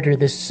monitor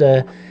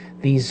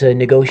these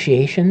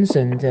negotiations,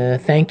 and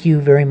thank you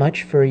very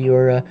much for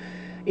your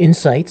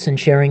insights and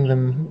sharing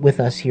them with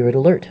us here at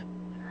Alert.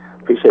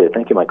 Appreciate it.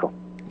 Thank you, Michael.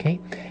 Okay.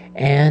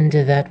 And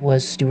that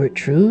was Stuart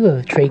True,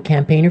 a trade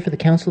campaigner for the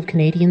Council of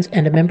Canadians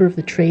and a member of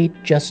the Trade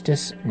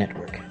Justice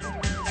Network.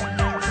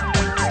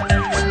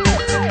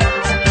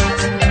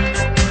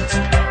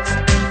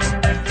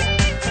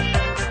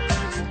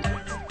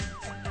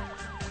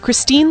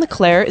 Christine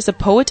Leclerc is a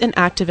poet and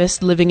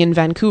activist living in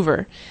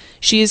Vancouver.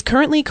 She is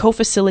currently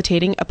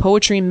co-facilitating a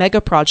poetry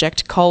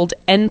mega-project called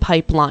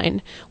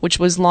N-Pipeline, which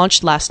was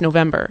launched last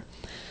November.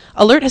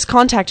 Alert has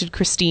contacted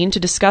Christine to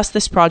discuss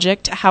this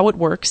project, how it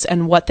works,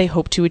 and what they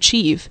hope to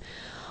achieve.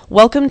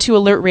 Welcome to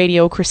Alert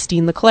Radio,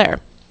 Christine Leclerc.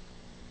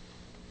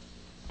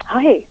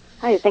 Hi.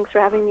 Thanks for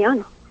having me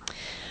on.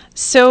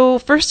 So,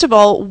 first of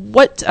all,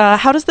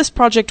 how does this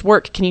project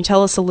work? Can you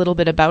tell us a little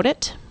bit about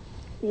it?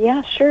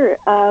 Yeah, sure.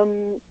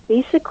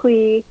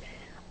 Basically,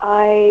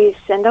 I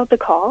send out the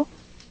call,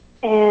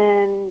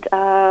 and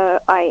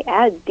I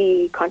add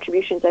the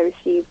contributions I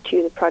received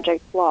to the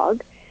project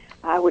blog,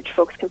 which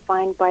folks can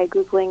find by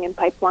Googling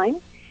N-Pipeline.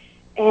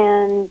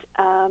 And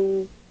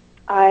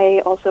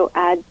I also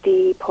add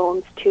the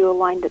poems to a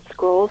line that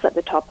scrolls at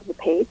the top of the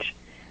page.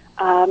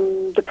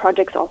 The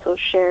project's also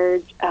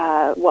shared,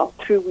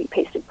 through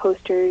we-pasted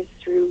posters,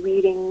 through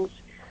readings,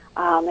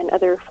 and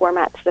other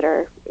formats that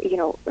are,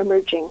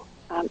 emerging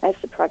as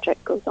the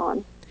project goes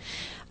on.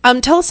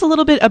 Tell us a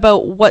little bit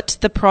about what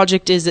the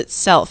project is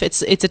itself.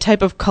 It's a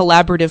type of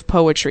collaborative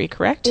poetry,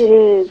 correct? It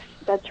is.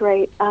 That's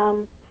right.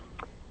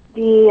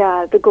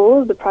 The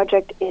goal of the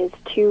project is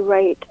to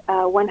write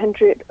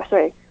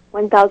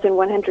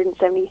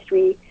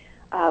 1,173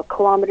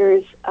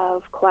 kilometers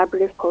of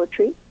collaborative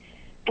poetry.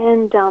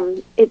 And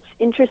it's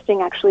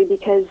interesting, actually,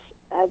 because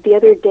the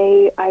other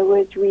day I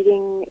was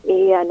reading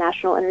a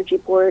National Energy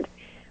Board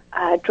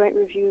joint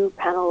review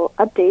panel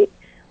update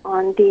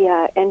on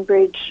the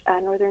Enbridge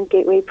Northern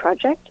Gateway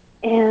project.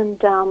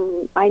 And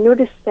I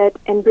noticed that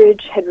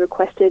Enbridge had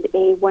requested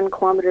a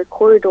 1-kilometer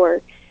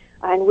corridor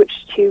in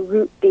which to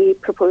route the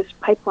proposed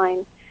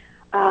pipeline,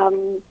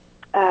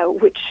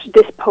 which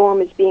this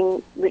poem is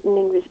being written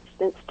in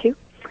resistance to.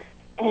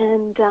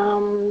 And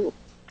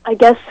I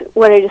guess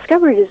what I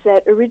discovered is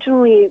that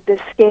originally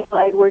the scale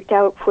I'd worked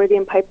out for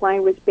the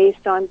pipeline was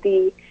based on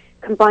the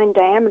combined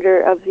diameter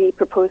of the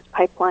proposed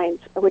pipelines,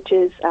 which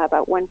is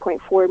about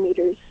 1.4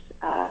 meters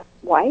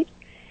wide.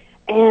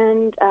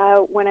 And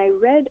when I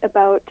read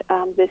about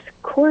this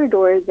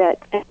corridor that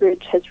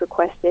Enbridge has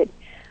requested,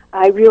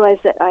 I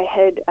realized that I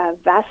had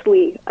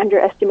vastly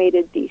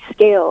underestimated the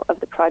scale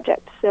of the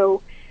project.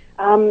 So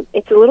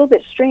it's a little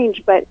bit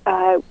strange, but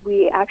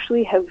we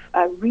actually have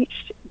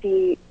reached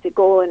the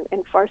goal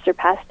and far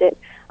surpassed it.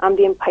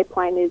 The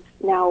N-Pipeline is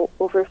now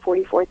over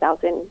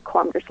 44,000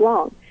 kilometers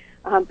long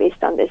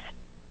based on this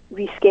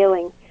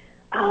rescaling.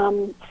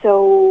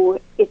 So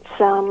it's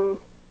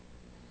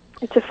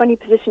a funny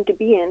position to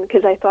be in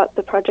because I thought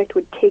the project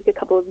would take a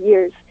couple of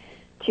years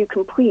to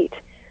complete.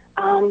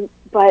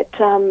 But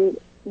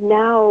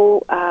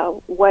now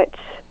what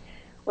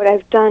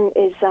I've done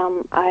is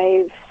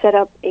I've set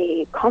up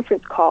a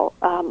conference call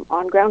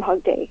on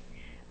Groundhog Day.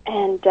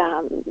 And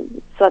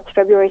so that's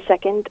February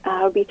 2nd.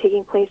 It'll be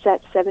taking place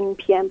at 7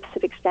 p.m.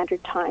 Pacific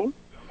Standard Time.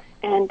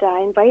 And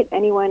I invite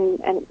anyone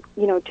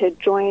to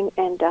join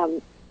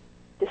and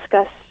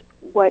discuss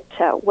what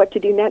to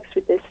do next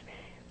with this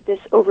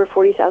over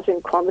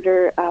 40,000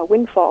 kilometer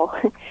windfall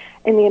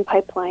in the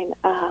N-Pipeline.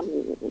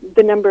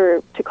 The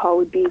number to call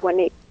would be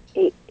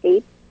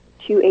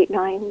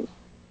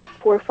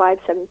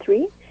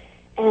 1-888-289-4573,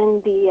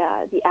 and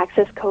the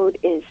access code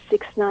is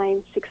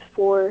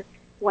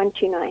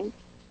 6964129.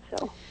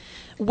 So,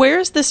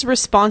 where's this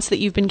response that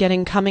you've been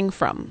getting coming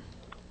from?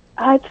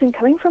 It's been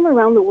coming from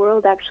around the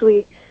world,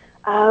 actually.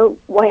 I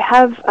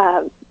have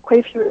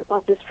quite a few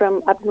responses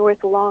from up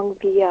north along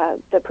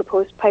the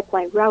proposed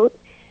pipeline route.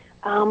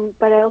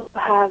 But I also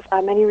have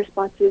many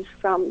responses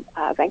from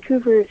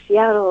Vancouver,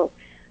 Seattle.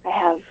 I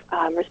have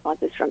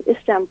responses from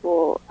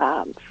Istanbul,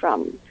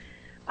 from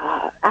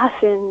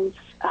Athens,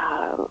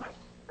 from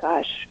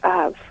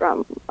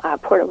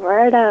Puerto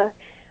Vallarta,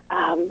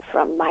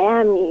 from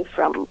Miami,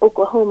 from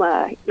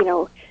Oklahoma.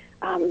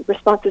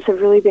 Responses have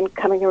really been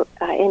coming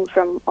in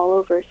from all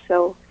over.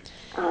 So,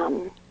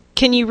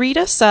 can you read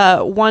us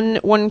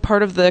one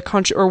part of the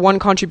one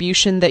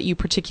contribution that you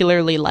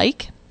particularly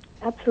like?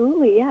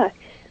 Absolutely, yeah.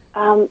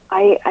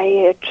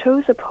 I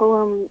chose a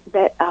poem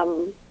that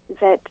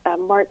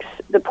marks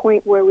the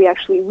point where we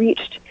actually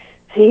reached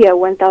the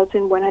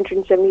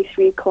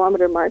 1,173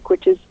 kilometer mark,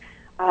 which is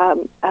a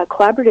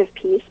collaborative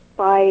piece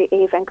by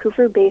a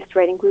Vancouver-based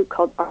writing group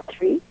called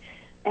R3,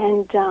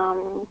 and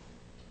I'll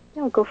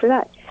go for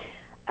that.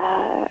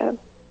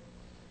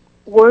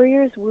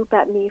 Warriors whoop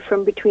at me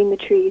from between the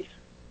trees.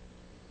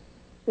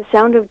 The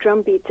sound of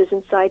drum beats is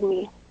inside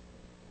me.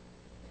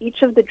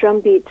 Each of the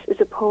drum beats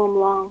is a poem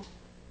long.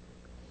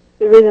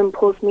 The rhythm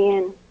pulls me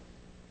in.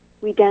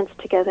 We dance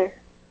together.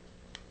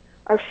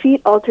 Our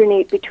feet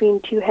alternate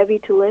between too heavy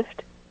to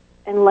lift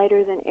and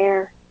lighter than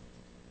air.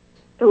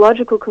 The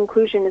logical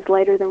conclusion is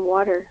lighter than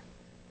water.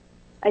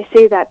 I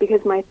say that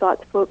because my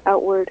thoughts float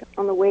outward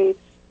on the waves.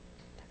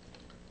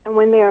 And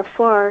when they are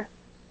far,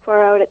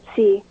 far out at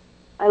sea,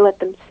 I let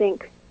them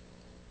sink.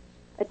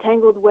 A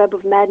tangled web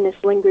of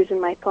madness lingers in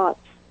my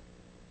thoughts.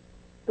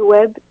 The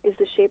web is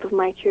the shape of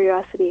my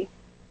curiosity.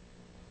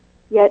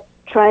 Yet,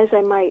 try as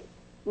I might,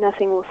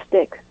 nothing will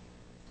stick.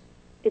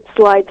 It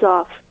slides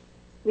off,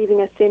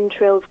 leaving a thin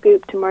trail of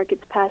goop to mark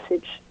its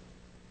passage.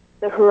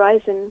 The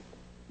horizon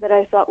that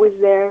I thought was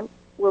there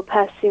will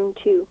pass soon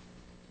too.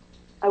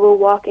 I will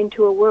walk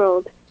into a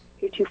world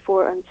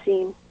heretofore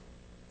unseen.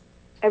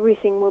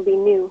 Everything will be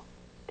new,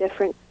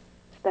 different,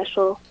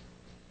 special,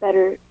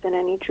 better than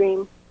any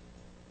dream.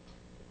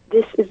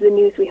 This is the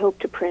news we hope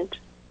to print.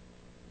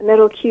 The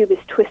metal cube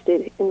is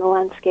twisted in the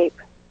landscape.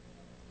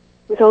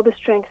 With all the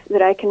strength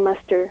that I can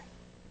muster,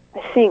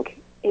 I sink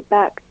it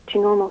back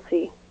to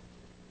normalcy.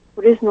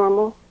 What is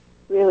normal,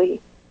 really,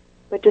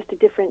 but just a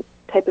different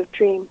type of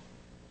dream?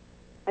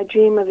 I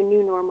dream of a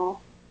new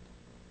normal.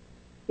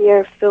 The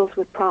air fills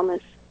with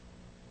promise.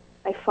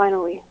 I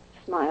finally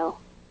smile.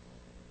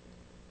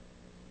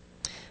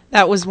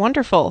 That was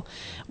wonderful.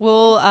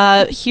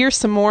 We'll hear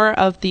some more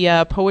of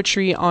the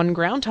poetry on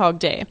Groundhog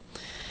Day.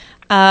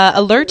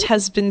 Alert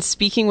has been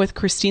speaking with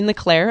Christine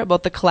Leclerc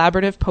about the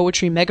collaborative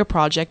poetry mega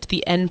project,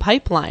 the N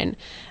Pipeline.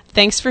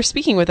 Thanks for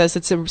speaking with us.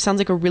 It sounds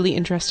like a really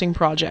interesting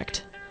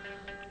project.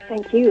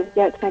 Thank you.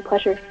 Yeah, it's my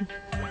pleasure.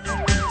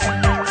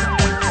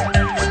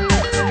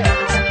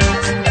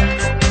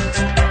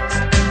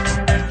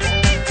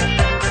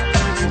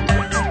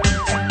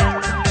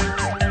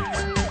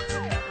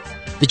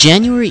 The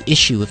January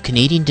issue of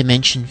Canadian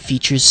Dimension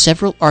features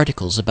several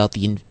articles about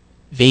the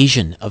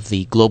invasion of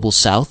the Global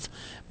South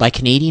by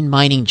Canadian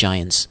mining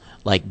giants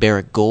like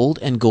Barrick Gold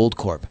and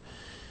Goldcorp.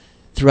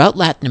 Throughout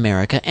Latin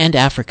America and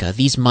Africa,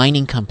 these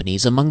mining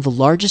companies, among the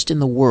largest in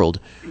the world,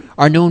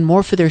 are known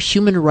more for their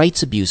human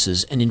rights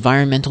abuses and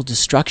environmental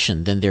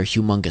destruction than their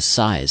humongous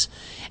size.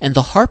 And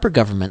the Harper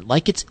government,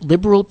 like its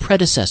liberal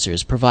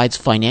predecessors, provides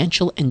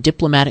financial and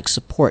diplomatic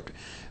support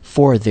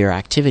for their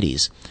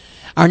activities.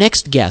 Our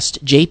next guest,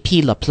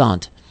 J.P.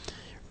 LaPlante,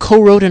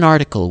 co-wrote an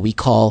article we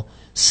call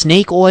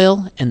Snake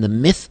Oil and the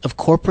Myth of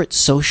Corporate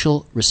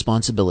Social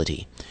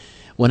Responsibility,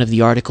 one of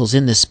the articles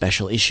in this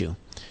special issue.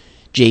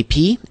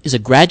 J.P. is a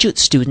graduate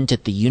student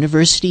at the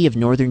University of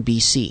Northern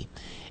BC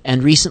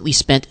and recently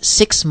spent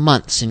 6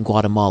 months in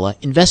Guatemala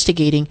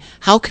investigating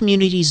how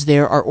communities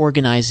there are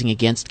organizing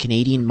against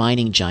Canadian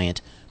mining giant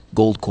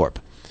Goldcorp.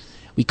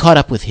 We caught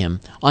up with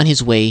him on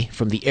his way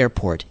from the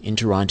airport in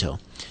Toronto.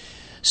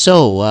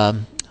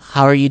 So,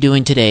 how are you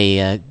doing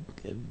today,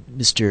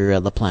 Mr.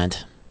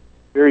 LaPlante?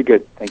 Very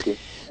good, thank you.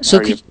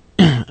 So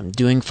I'm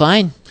doing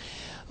fine.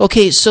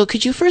 Okay, so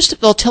could you first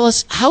of all tell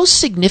us how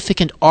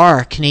significant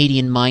are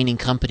Canadian mining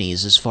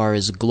companies as far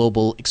as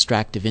global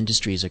extractive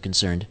industries are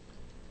concerned?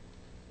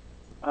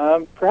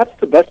 Perhaps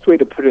the best way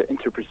to put it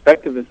into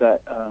perspective is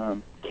that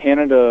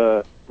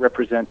Canada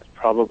represents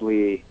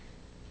probably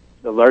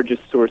the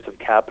largest source of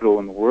capital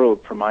in the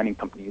world for mining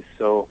companies.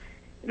 So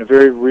in a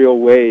very real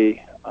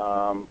way,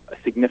 a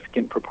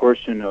significant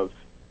proportion of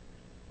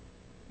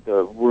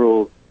the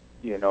world,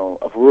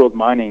 of world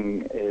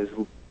mining is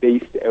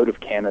based out of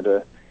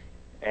Canada.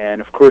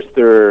 And of course,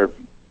 there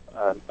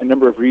are a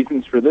number of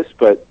reasons for this,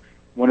 but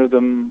one of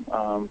them,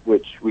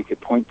 which we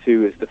could point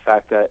to, is the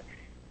fact that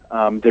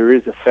there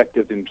is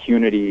effective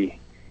impunity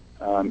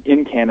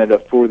in Canada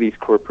for these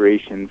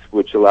corporations,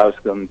 which allows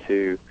them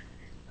to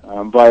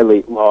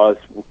violate laws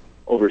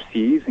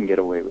overseas and get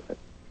away with it.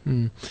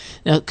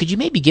 Now, could you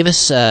maybe give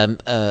us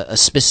a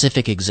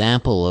specific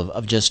example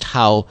of just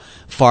how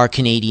far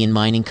Canadian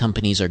mining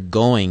companies are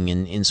going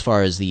in as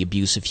far as the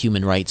abuse of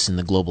human rights in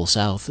the Global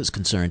South is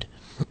concerned?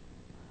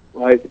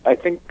 Well, I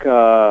think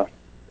to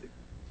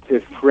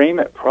frame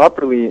it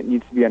properly, it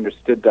needs to be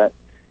understood that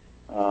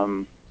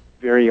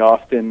very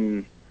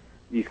often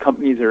these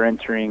companies are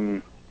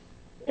entering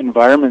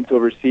environments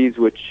overseas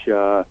which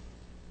are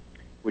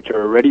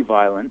already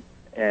violent,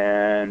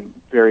 and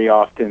very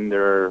often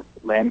there are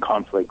land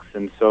conflicts.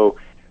 And so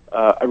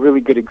a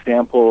really good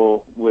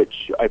example,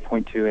 which I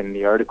point to in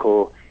the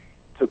article,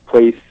 took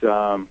place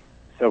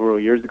several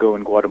years ago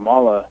in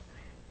Guatemala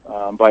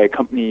by a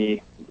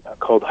company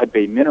called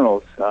Hudbay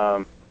Minerals.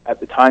 At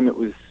the time, it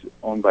was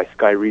owned by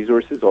Sky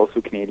Resources,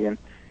 also Canadian,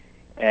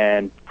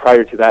 and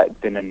prior to that, it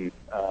had been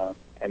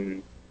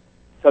a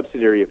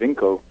subsidiary of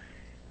Inco.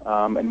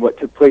 And what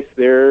took place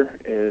there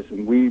is,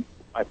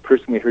 I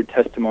personally heard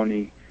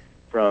testimony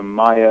from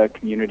Maya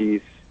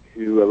communities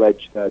who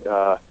alleged that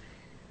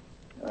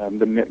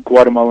the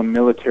Guatemalan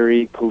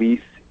military,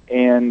 police,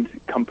 and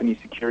company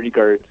security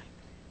guards,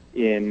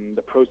 in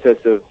the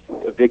process of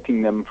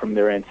evicting them from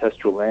their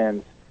ancestral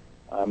lands,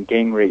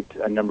 gang raped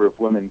a number of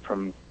women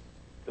from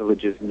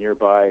villages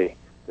nearby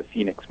the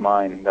Phoenix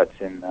mine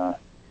that's in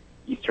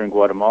eastern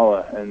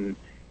Guatemala. And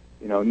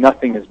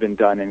nothing has been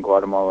done in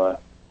Guatemala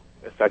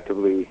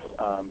effectively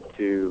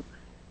to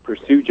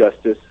pursue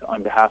justice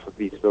on behalf of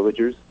these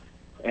villagers,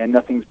 and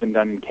nothing's been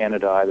done in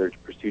Canada either to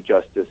pursue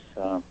justice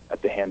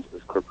at the hands of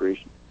this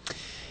corporation.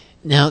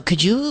 Now,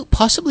 could you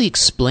possibly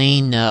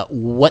explain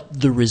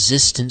what the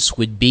resistance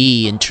would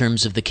be in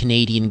terms of the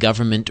Canadian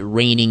government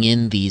reining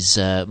in these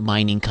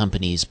mining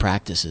companies'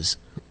 practices?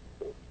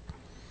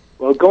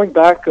 Well, going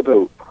back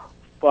about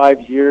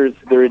 5 years,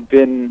 there had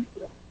been,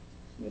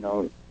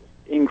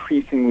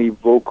 increasingly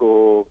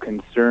vocal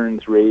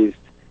concerns raised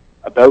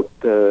about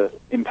the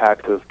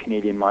impact of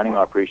Canadian mining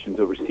operations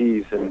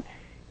overseas, and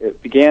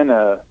it began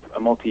a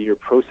multi-year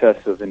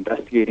process of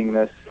investigating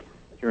this,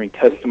 hearing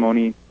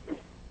testimony,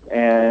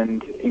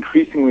 and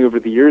increasingly over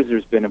the years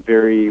there's been a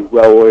very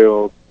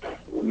well-oiled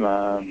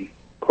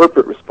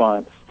corporate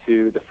response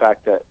to the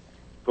fact that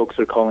folks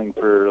are calling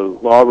for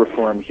law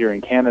reform here in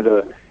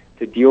Canada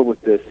to deal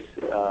with this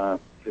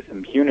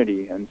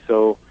impunity. And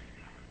so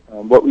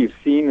what we've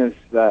seen is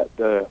that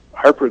the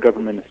Harper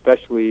government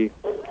especially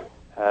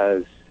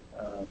has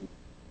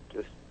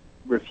just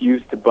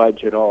refused to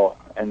budge at all.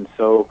 And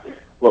so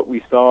what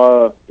we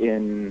saw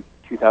in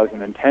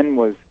 2010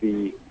 was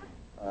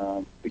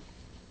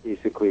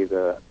basically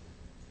the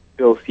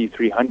Bill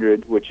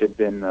C-300, which had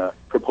been a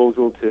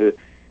proposal to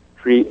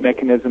create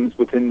mechanisms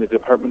within the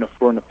Department of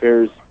Foreign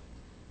Affairs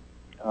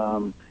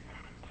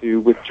to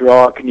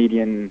withdraw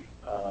Canadian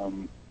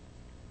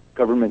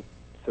government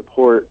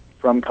support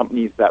from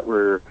companies that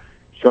were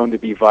shown to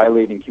be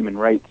violating human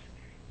rights.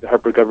 The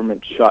Harper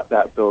government shot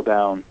that bill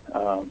down.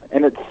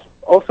 And it's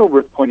also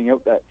worth pointing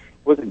out that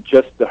it wasn't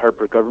just the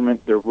Harper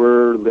government. There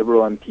were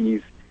Liberal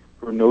MPs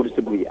who were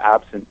noticeably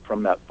absent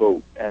from that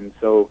vote. And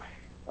so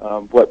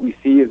what we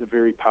see is a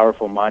very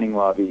powerful mining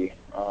lobby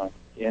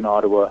in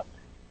Ottawa,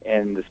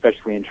 and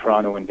especially in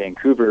Toronto and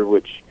Vancouver,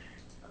 which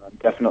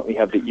definitely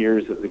have the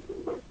ears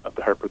of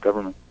the Harper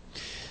government.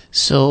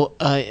 So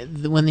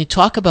when they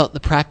talk about the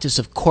practice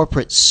of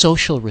corporate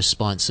social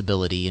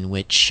responsibility, in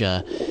which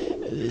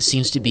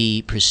seems to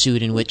be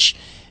pursued, in which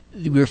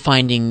we're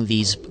finding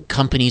these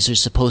companies are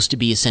supposed to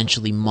be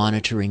essentially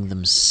monitoring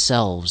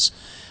themselves,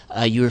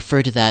 you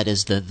refer to that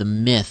as the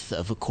myth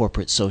of a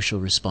corporate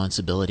social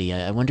responsibility.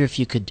 I wonder if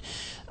you could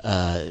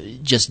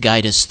just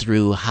guide us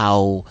through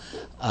how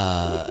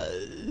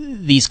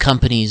these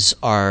companies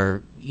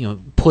are,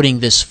 putting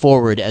this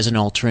forward as an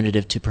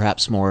alternative to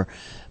perhaps more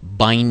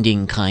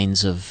binding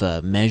kinds of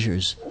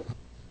measures.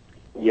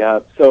 Yeah,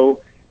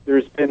 so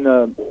there's been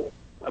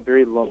a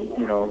very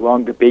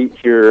long debate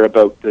here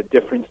about the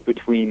difference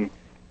between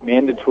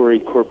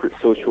mandatory corporate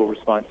social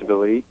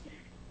responsibility,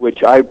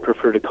 which I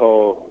prefer to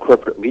call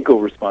corporate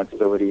legal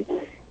responsibility,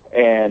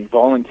 and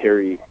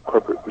voluntary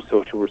corporate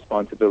social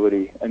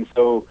responsibility. And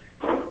so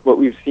what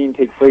we've seen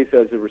take place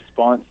as a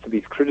response to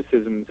these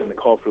criticisms and the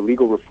call for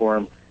legal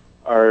reform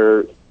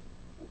are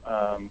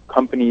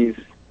companies,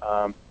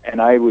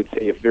 and I would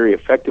say very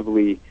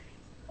effectively,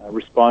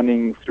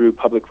 responding through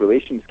public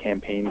relations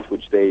campaigns,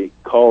 which they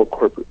call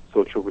corporate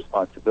social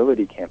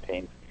responsibility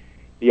campaigns.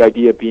 The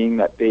idea being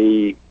that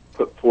they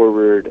put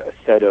forward a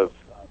set of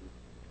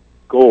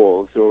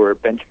goals or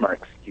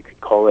benchmarks, you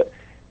could call it,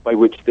 by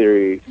which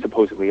they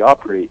supposedly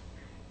operate.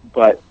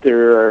 But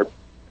there are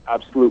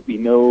absolutely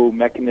no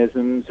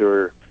mechanisms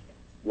or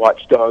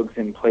watchdogs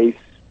in place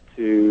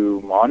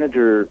to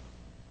monitor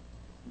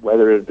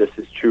whether this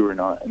is true or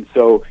not. And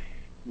so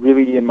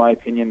really, in my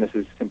opinion, this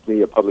is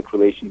simply a public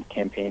relations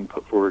campaign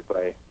put forward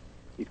by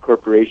these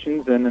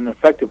corporations, and an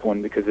effective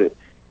one because it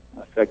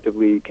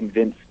effectively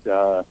convinced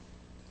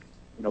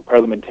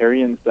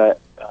parliamentarians that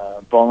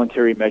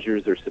voluntary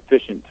measures are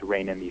sufficient to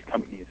rein in these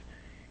companies.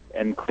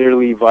 And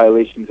clearly,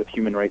 violations of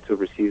human rights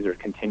overseas are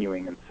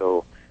continuing, and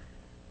so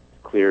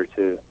it's clear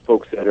to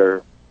folks that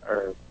are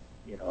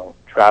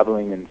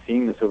traveling and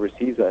seeing this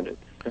overseas that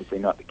it's simply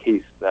not the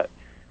case, that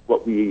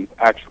what we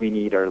actually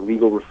need are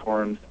legal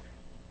reforms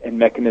and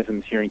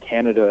mechanisms here in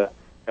Canada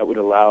that would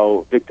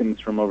allow victims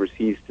from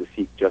overseas to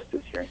seek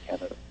justice here in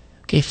Canada.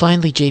 Okay,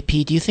 finally,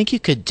 JP, do you think you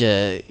could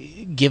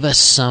give us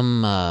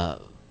some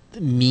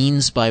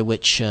means by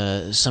which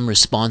some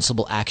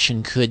responsible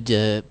action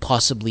could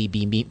possibly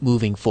be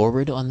moving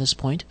forward on this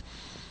point?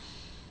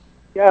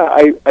 Yeah,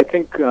 I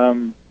think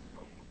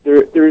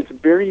there's two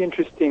very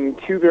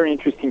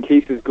interesting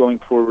cases going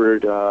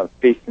forward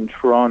based in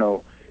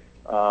Toronto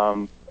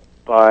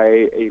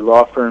by a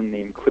law firm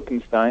named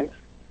Klippensteins.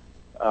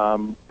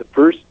 The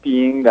first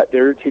being that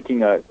they're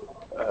taking a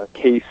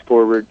case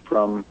forward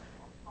from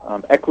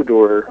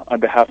Ecuador on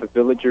behalf of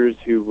villagers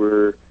who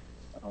were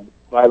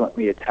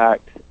violently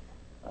attacked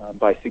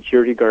by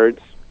security guards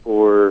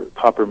for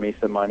Copper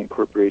Mesa Mining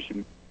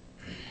Corporation,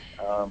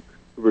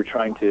 who were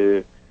trying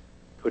to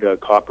put a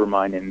copper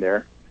mine in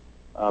there.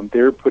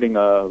 They're putting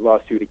a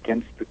lawsuit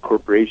against the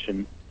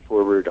corporation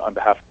forward on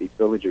behalf of these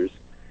villagers.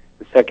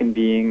 The second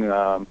being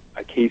a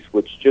case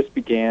which just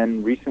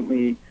began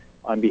recently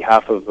on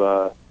behalf of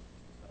a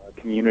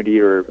community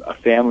or a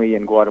family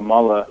in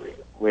Guatemala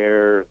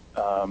where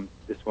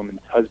this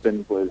woman's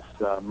husband was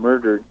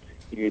murdered.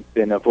 He had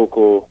been a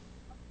vocal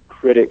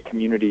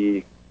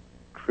community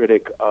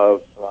critic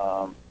of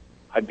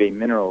Hud Bay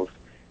Minerals.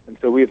 And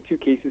so we have two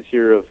cases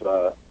here of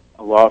a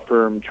law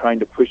firm trying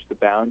to push the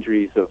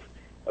boundaries of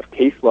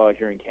case law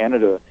here in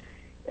Canada.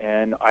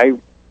 And I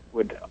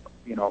would,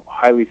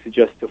 highly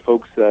suggest to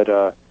folks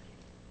that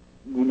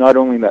not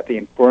only that they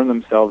inform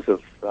themselves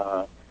of,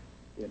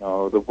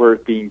 the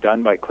work being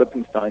done by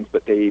Klippensteins,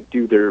 but they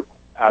do their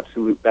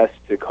absolute best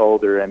to call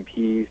their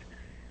MPs,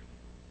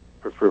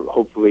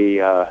 hopefully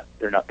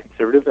they're not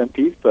conservative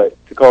MPs, but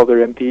to call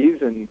their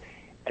MPs and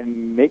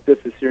make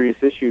this a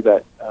serious issue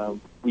that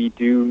we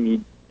do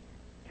need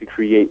to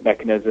create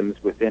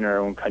mechanisms within our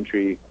own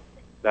country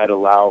that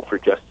allow for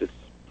justice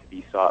to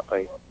be sought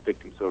by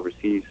victims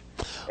overseas.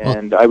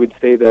 And I would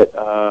say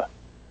that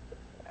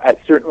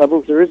at certain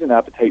levels there is an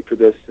appetite for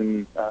this,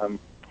 and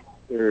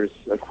there's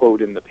a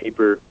quote in the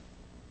paper,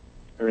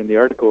 or in the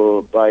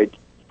article, by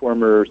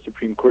former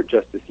Supreme Court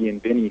Justice Ian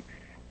Binney,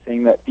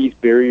 saying that these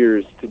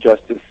barriers to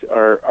justice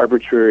are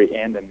arbitrary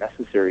and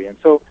unnecessary. And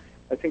so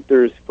I think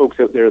there's folks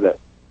out there that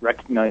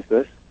recognize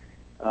this.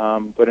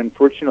 But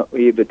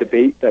unfortunately, the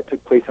debate that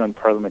took place on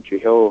Parliamentary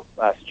Hill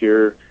last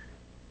year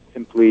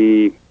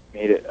simply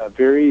made it a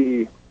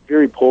very,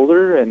 very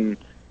polar, and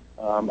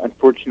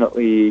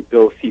unfortunately,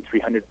 Bill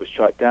C-300 was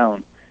shot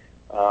down.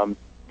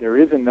 There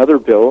is another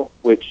bill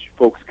which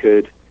folks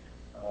could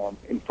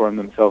inform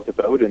themselves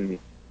about and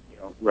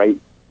write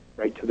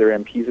to their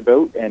MPs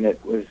about, and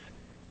it was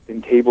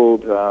been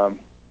tabled. It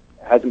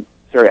hasn't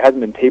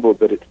been tabled,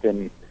 but it's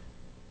been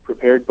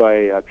prepared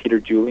by Peter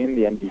Julian,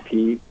 the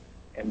NDP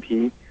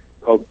MP,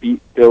 called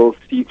Bill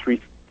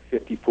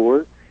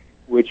C-354,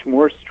 which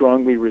more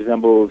strongly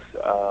resembles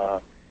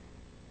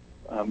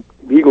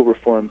legal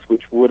reforms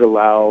which would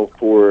allow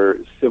for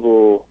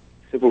civil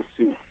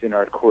suits in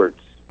our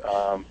courts.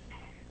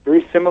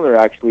 Very similar,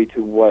 actually,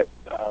 to what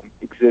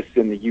exists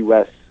in the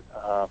U.S.,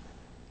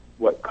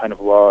 what kind of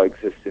law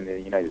exists in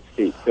the United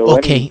States. So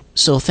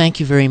so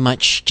thank you very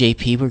much,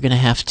 JP. We're going to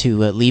have to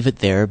leave it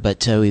there,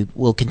 but we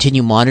will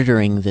continue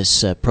monitoring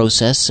this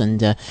process,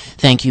 and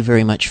thank you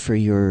very much for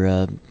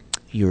your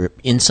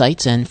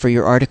insights and for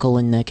your article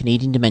in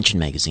Canadian Dimension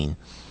magazine.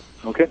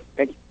 Okay,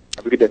 thank you.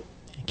 Have a good day.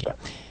 Thank you.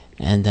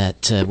 And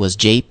that was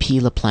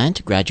J.P.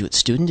 LaPlante, graduate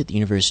student at the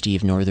University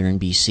of Northern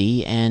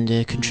BC and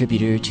a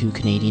contributor to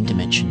Canadian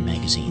Dimension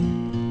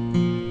magazine.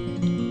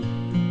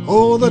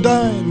 Oh, the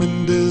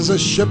Diamond is a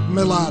ship,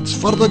 me lads,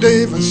 for the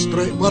Davis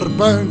Strait we're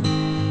bound,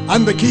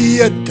 and the quay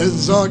it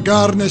is a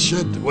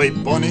garnished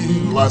with bonny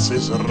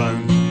lasses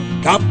around.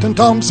 Captain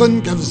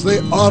Thompson gives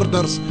the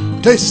orders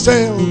to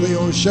sail the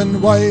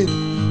ocean wide,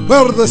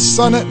 where the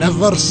sun it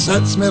never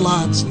sets, me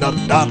lads, nor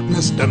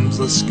darkness dims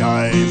the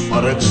sky,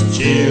 for it's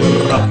cheer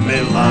up,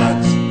 me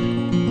lads,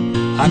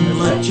 and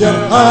let your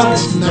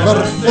hearts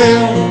never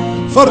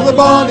fail, for the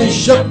bonny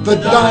ship, the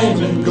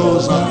Diamond,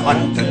 goes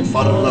a-hunting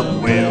for the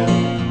whale.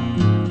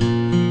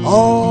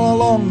 All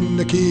along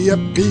the quay of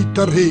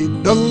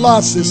Peterhead, the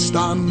lasses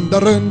stand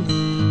around,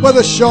 with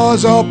the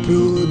shaws all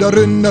pulled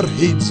around their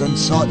heads and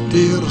saw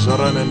tears a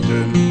running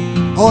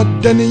down. Oh,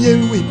 dinna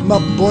ye weep, my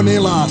bonny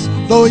lass,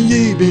 though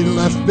ye be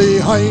left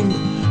behind,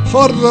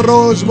 for the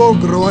rose will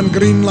grow on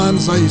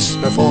Greenland's ice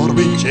before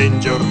we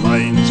change our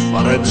minds,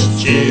 for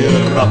it's cheer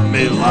up,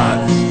 me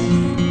lads,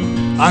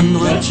 and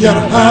let your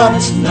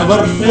hearts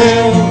never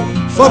fail,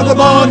 for the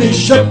bonny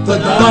ship, the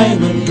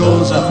Diamond,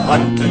 goes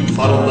a-hunting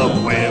for the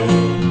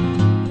whale.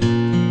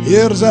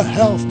 Here's a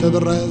health to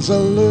the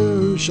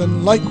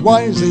Resolution,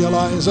 likewise the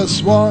Eliza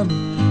Swan.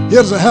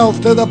 Here's a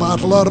health to the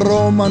Battle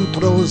of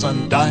Montrose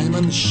and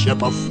Diamond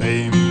Ship of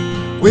Fame.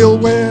 We'll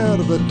wear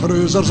the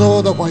trousers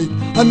o' the white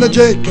and the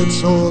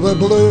jackets o' the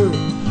blue.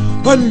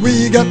 When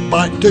we get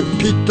back to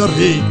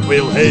Peterhead,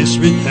 we'll hae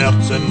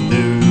sweethearts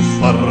anew,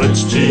 for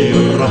it's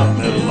cheer up,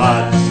 me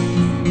lads,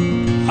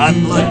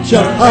 and let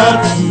your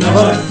hearts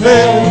never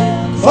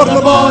fail, for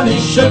the bonny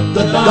ship,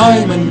 the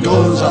Diamond,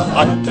 goes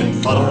a-hunting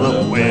for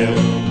the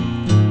whale.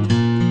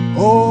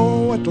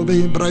 Oh, it'll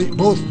be bright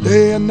both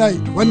day and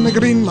night when the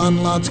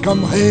Greenland lads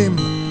come hame,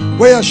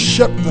 with a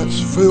ship that's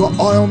full of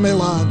oil, me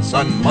lads,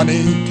 and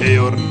money to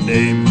your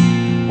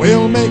name.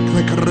 We'll make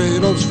the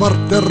cradles for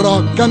to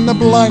rock and the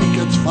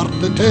blankets for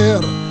to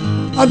tear,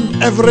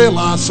 and every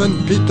lass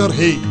in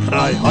Peterhead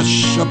cry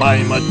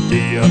hush-a-bye, my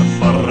dear,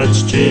 for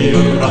it's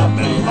cheer up,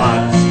 me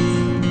lads,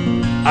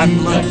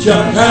 and let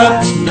your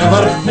hearts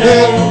never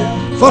fail,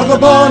 for the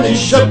bonny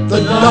ship, the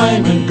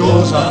Diamond,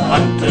 goes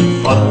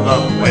a-hunting for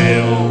the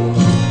whale.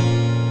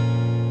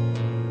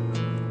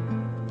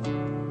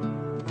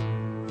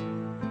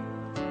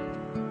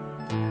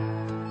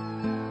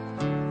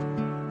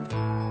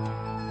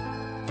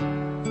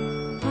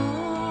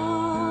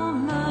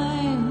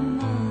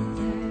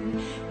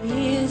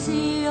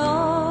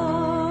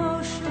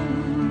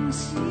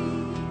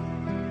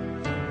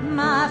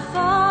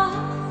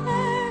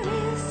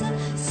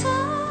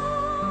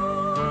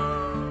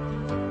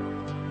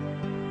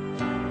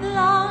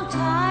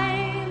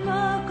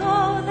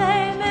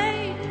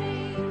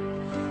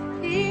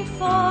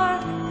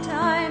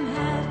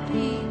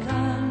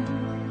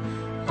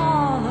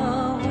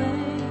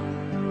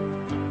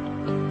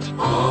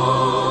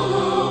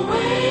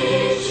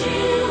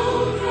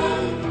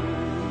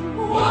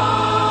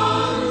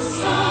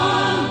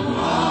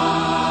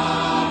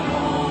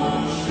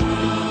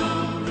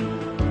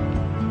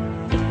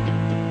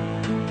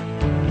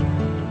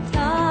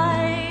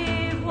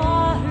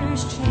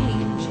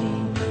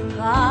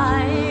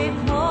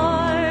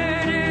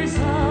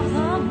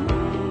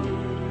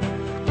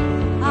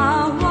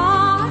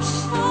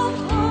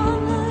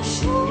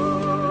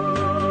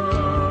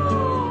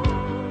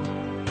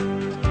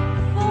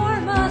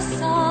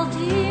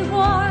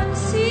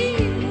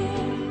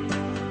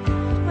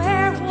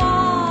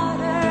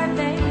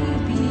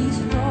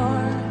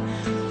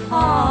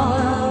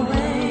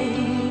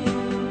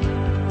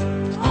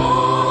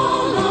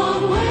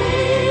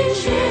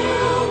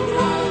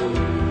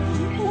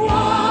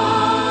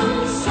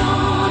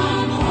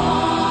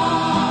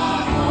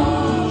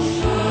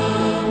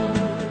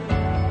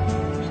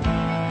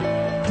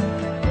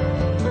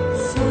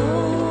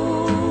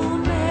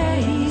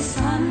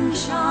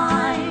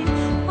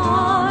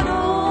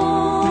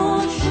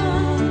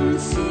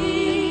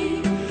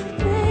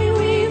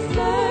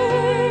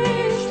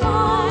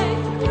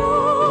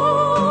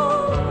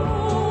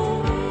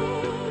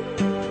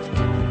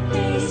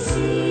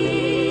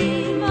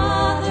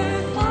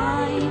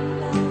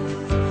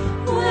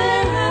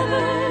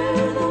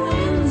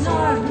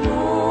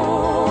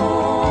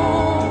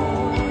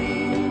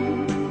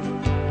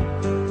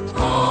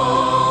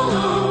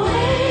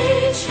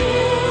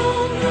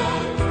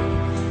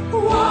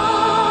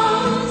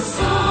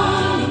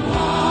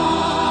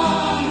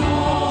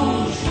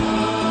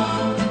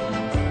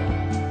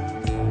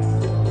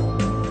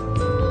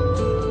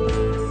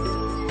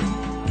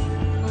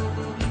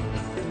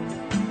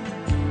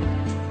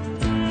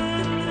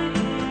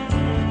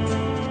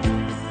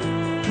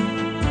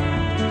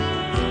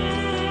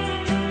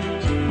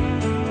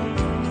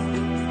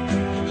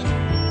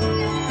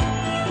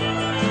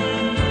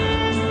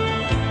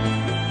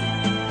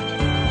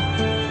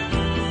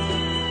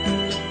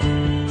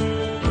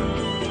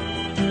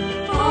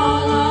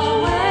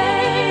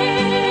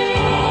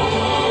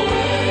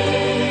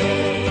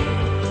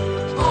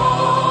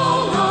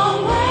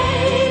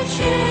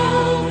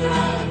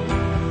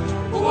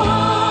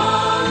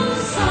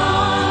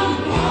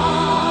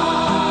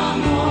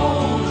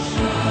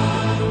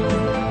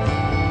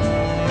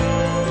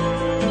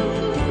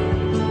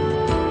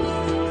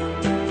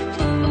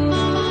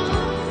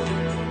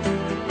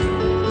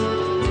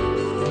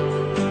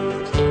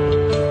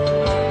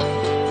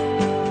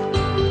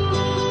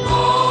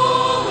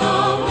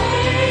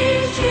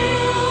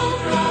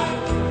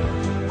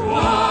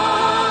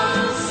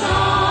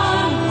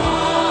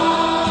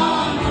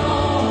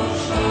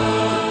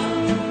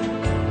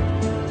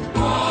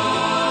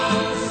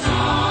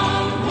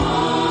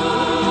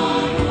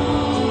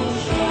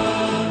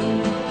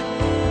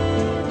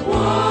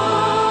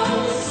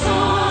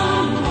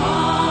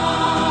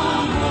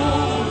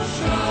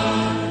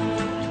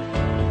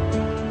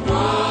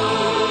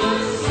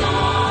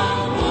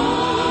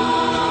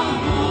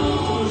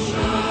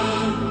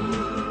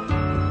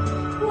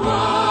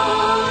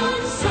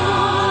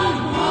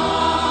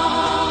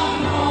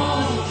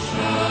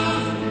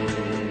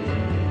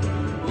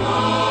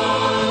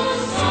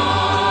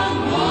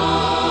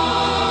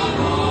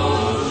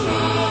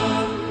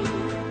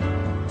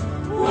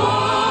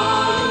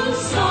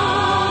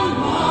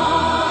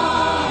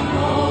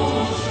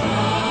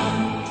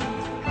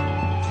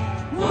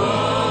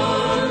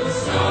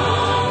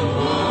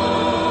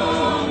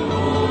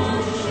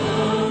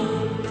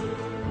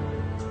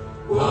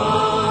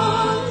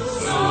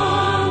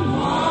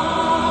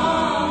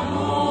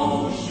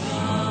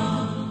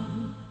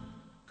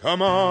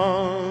 Come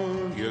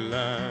all ye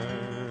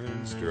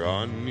lads,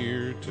 draw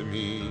near to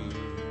me,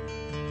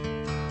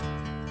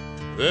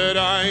 that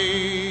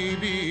I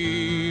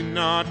be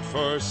not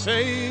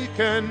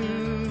forsaken.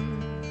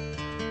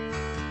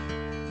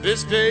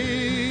 This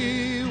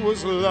day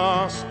was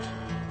lost,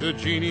 the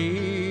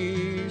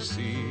genie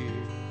see,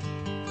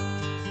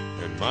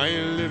 and my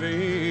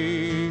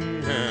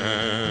living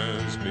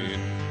has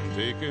been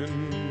taken.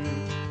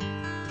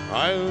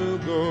 I'll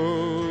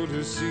go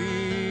to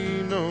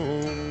see no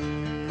more.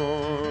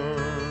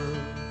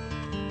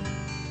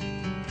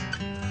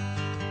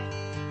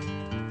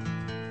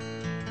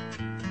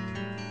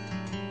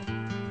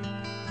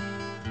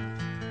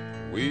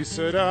 We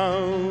set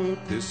out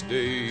this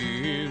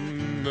day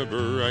in the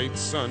bright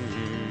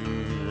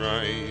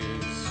sunrise,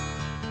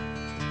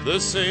 the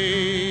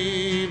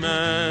same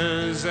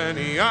as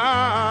any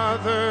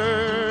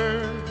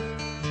other.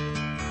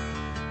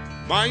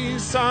 My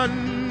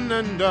son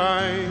and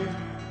I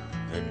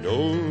and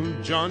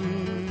old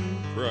John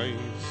Price,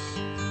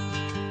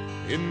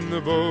 in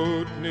the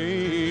boat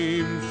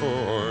named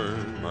for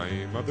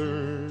my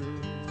mother.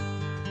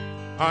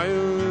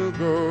 I'll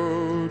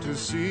go to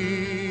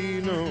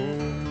see no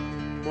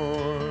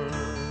more.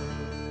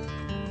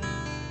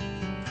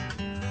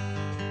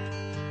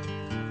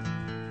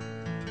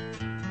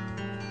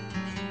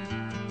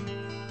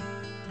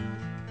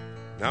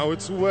 Now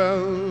it's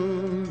well,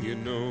 you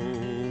know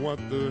what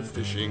the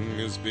fishing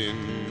has been.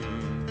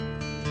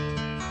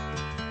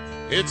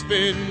 It's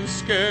been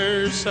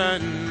scarce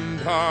and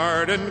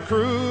hard and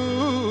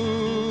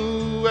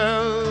cruel,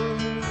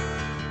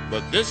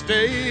 but this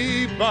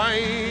day,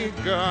 by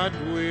God,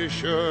 we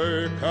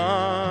sure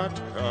caught.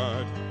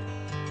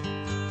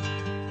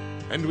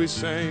 And we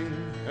sang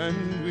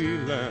and we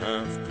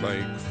laughed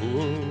like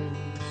fools.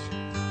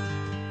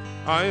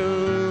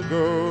 I'll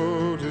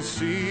go to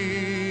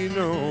see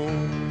no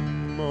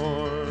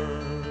more.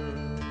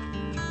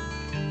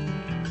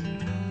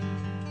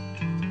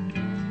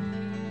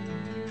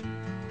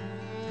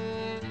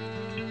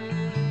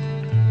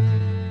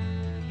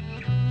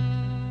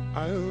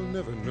 I'll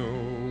never know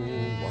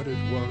what it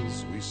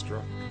was we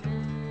struck,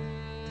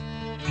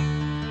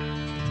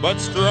 but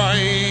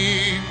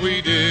strike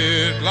we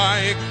did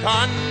like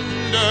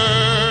thunder.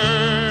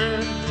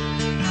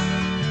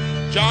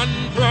 John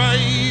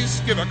Price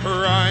gave a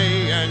cry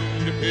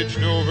and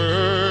pitched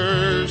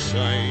overside.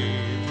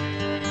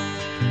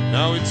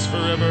 Now it's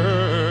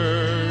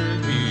forever,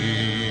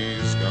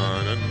 he's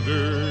gone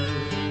under.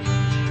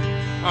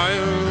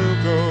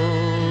 I'll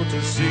go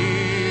to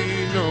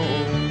see no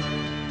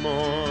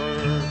more.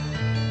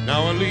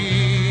 Now a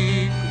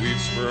leak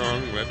we've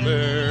sprung, let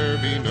there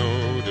be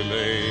no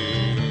delay.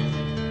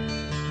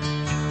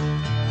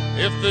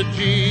 If the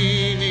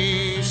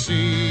genie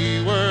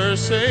sea were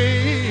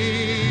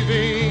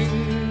saving,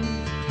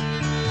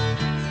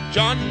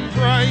 John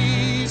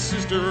Price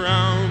is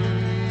drowned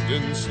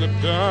and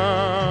slipped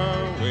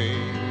away.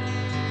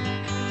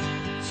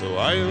 So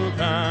I'll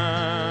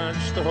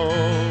catch the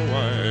whole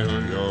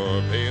while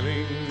you're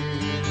bailing.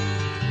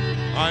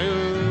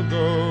 I'll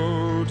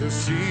go to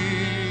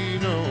see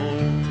no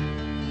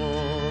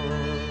more.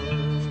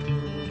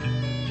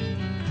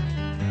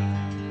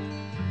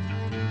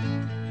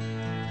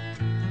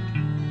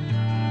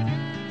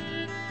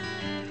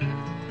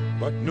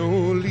 But no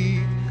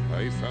leak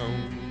I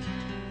found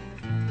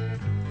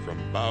from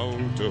bow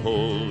to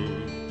hold.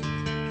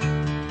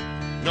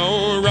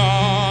 No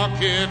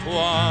rock it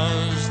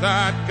was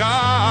that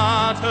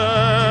got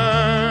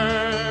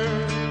her,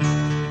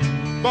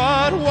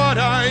 but what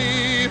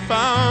I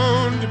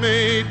found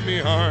made me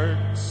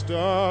heart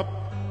stop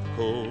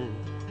cold.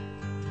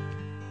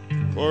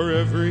 For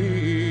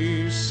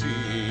every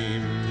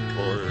seam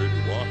poured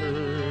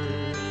water,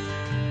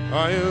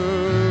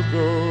 I'll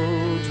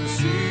go to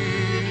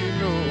see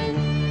no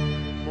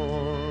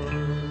more.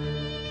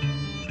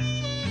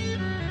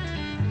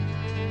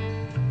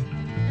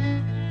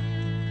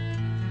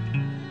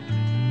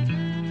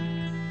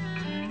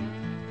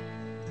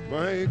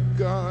 My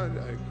God,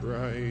 I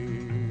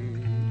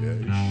cried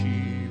as she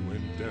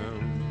went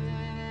down.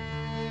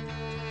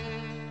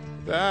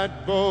 That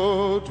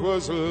boat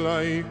was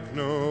like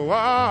no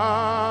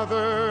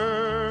other.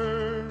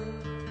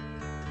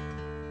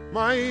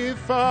 My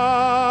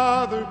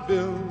father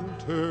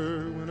built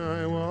her when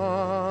I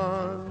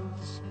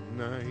was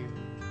 9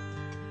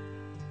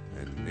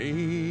 and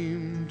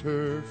named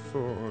her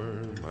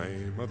for my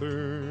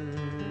mother.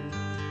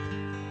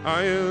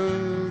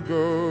 I'll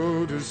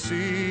go to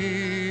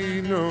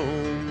sea no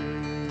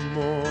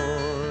more.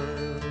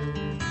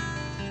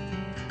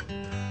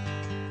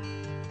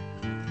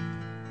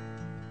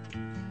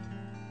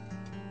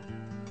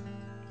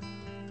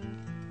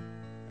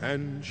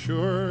 And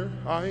sure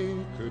I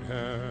could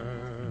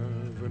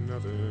have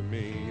another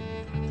maid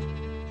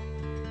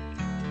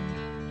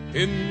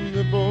in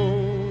the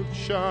boat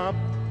shop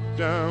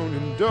down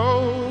in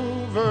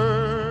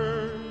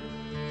Dover,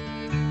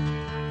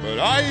 but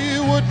I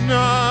would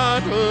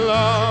not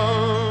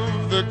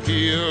love the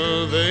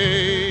keel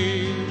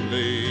they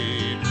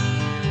laid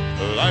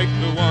like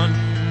the one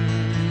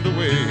the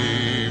way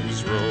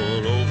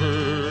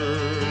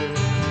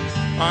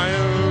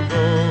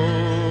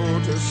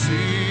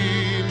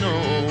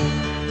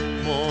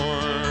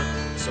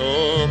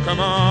come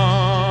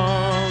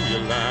all you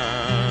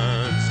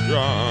lads,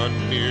 draw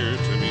near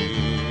to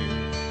me,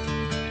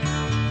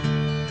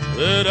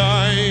 that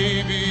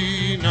I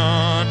be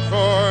not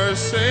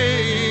forsaken.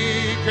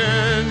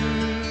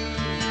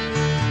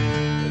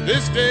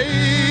 This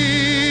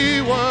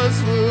day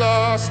was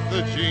lost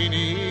the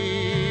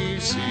Genie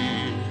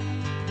Sea,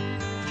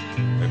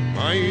 and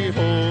my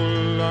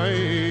whole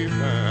life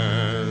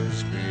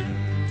has been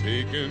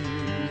taken.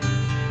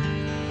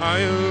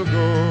 I'll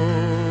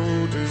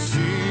go to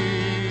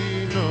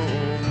sea no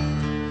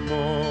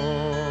more.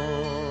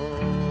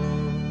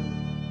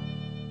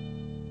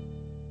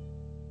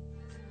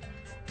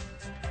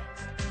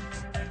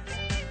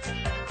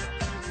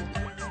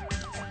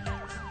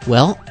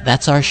 Well,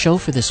 that's our show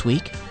for this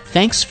week.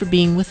 Thanks for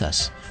being with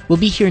us. We'll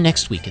be here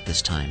next week at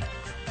this time.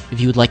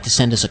 If you would like to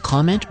send us a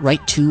comment,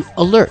 write to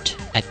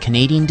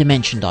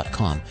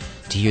alert@canadiandimension.com.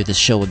 To hear this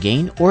show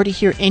again, or to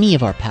hear any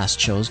of our past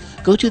shows,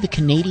 go to the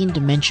Canadian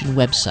Dimension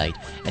website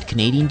at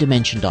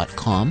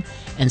canadiandimension.com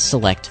and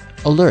select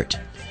Alert.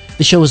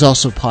 The show is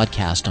also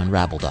podcast on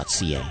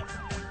rabble.ca.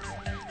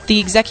 The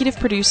executive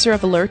producer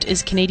of Alert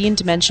is Canadian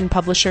Dimension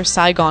publisher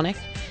Cy Gonick.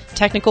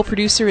 Technical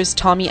producer is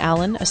Tommy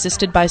Allen,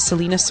 assisted by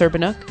Selena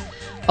Serbanuk.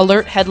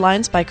 Alert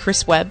headlines by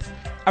Chris Webb.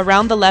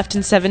 Around the Left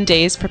in 7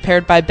 Days,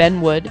 prepared by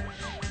Ben Wood.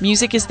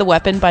 Music is the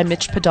Weapon by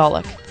Mitch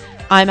Podolak.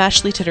 I'm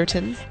Ashley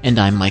Titterton. And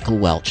I'm Michael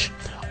Welch.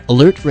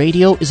 Alert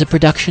Radio is a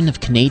production of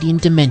Canadian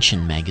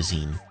Dimension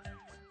magazine.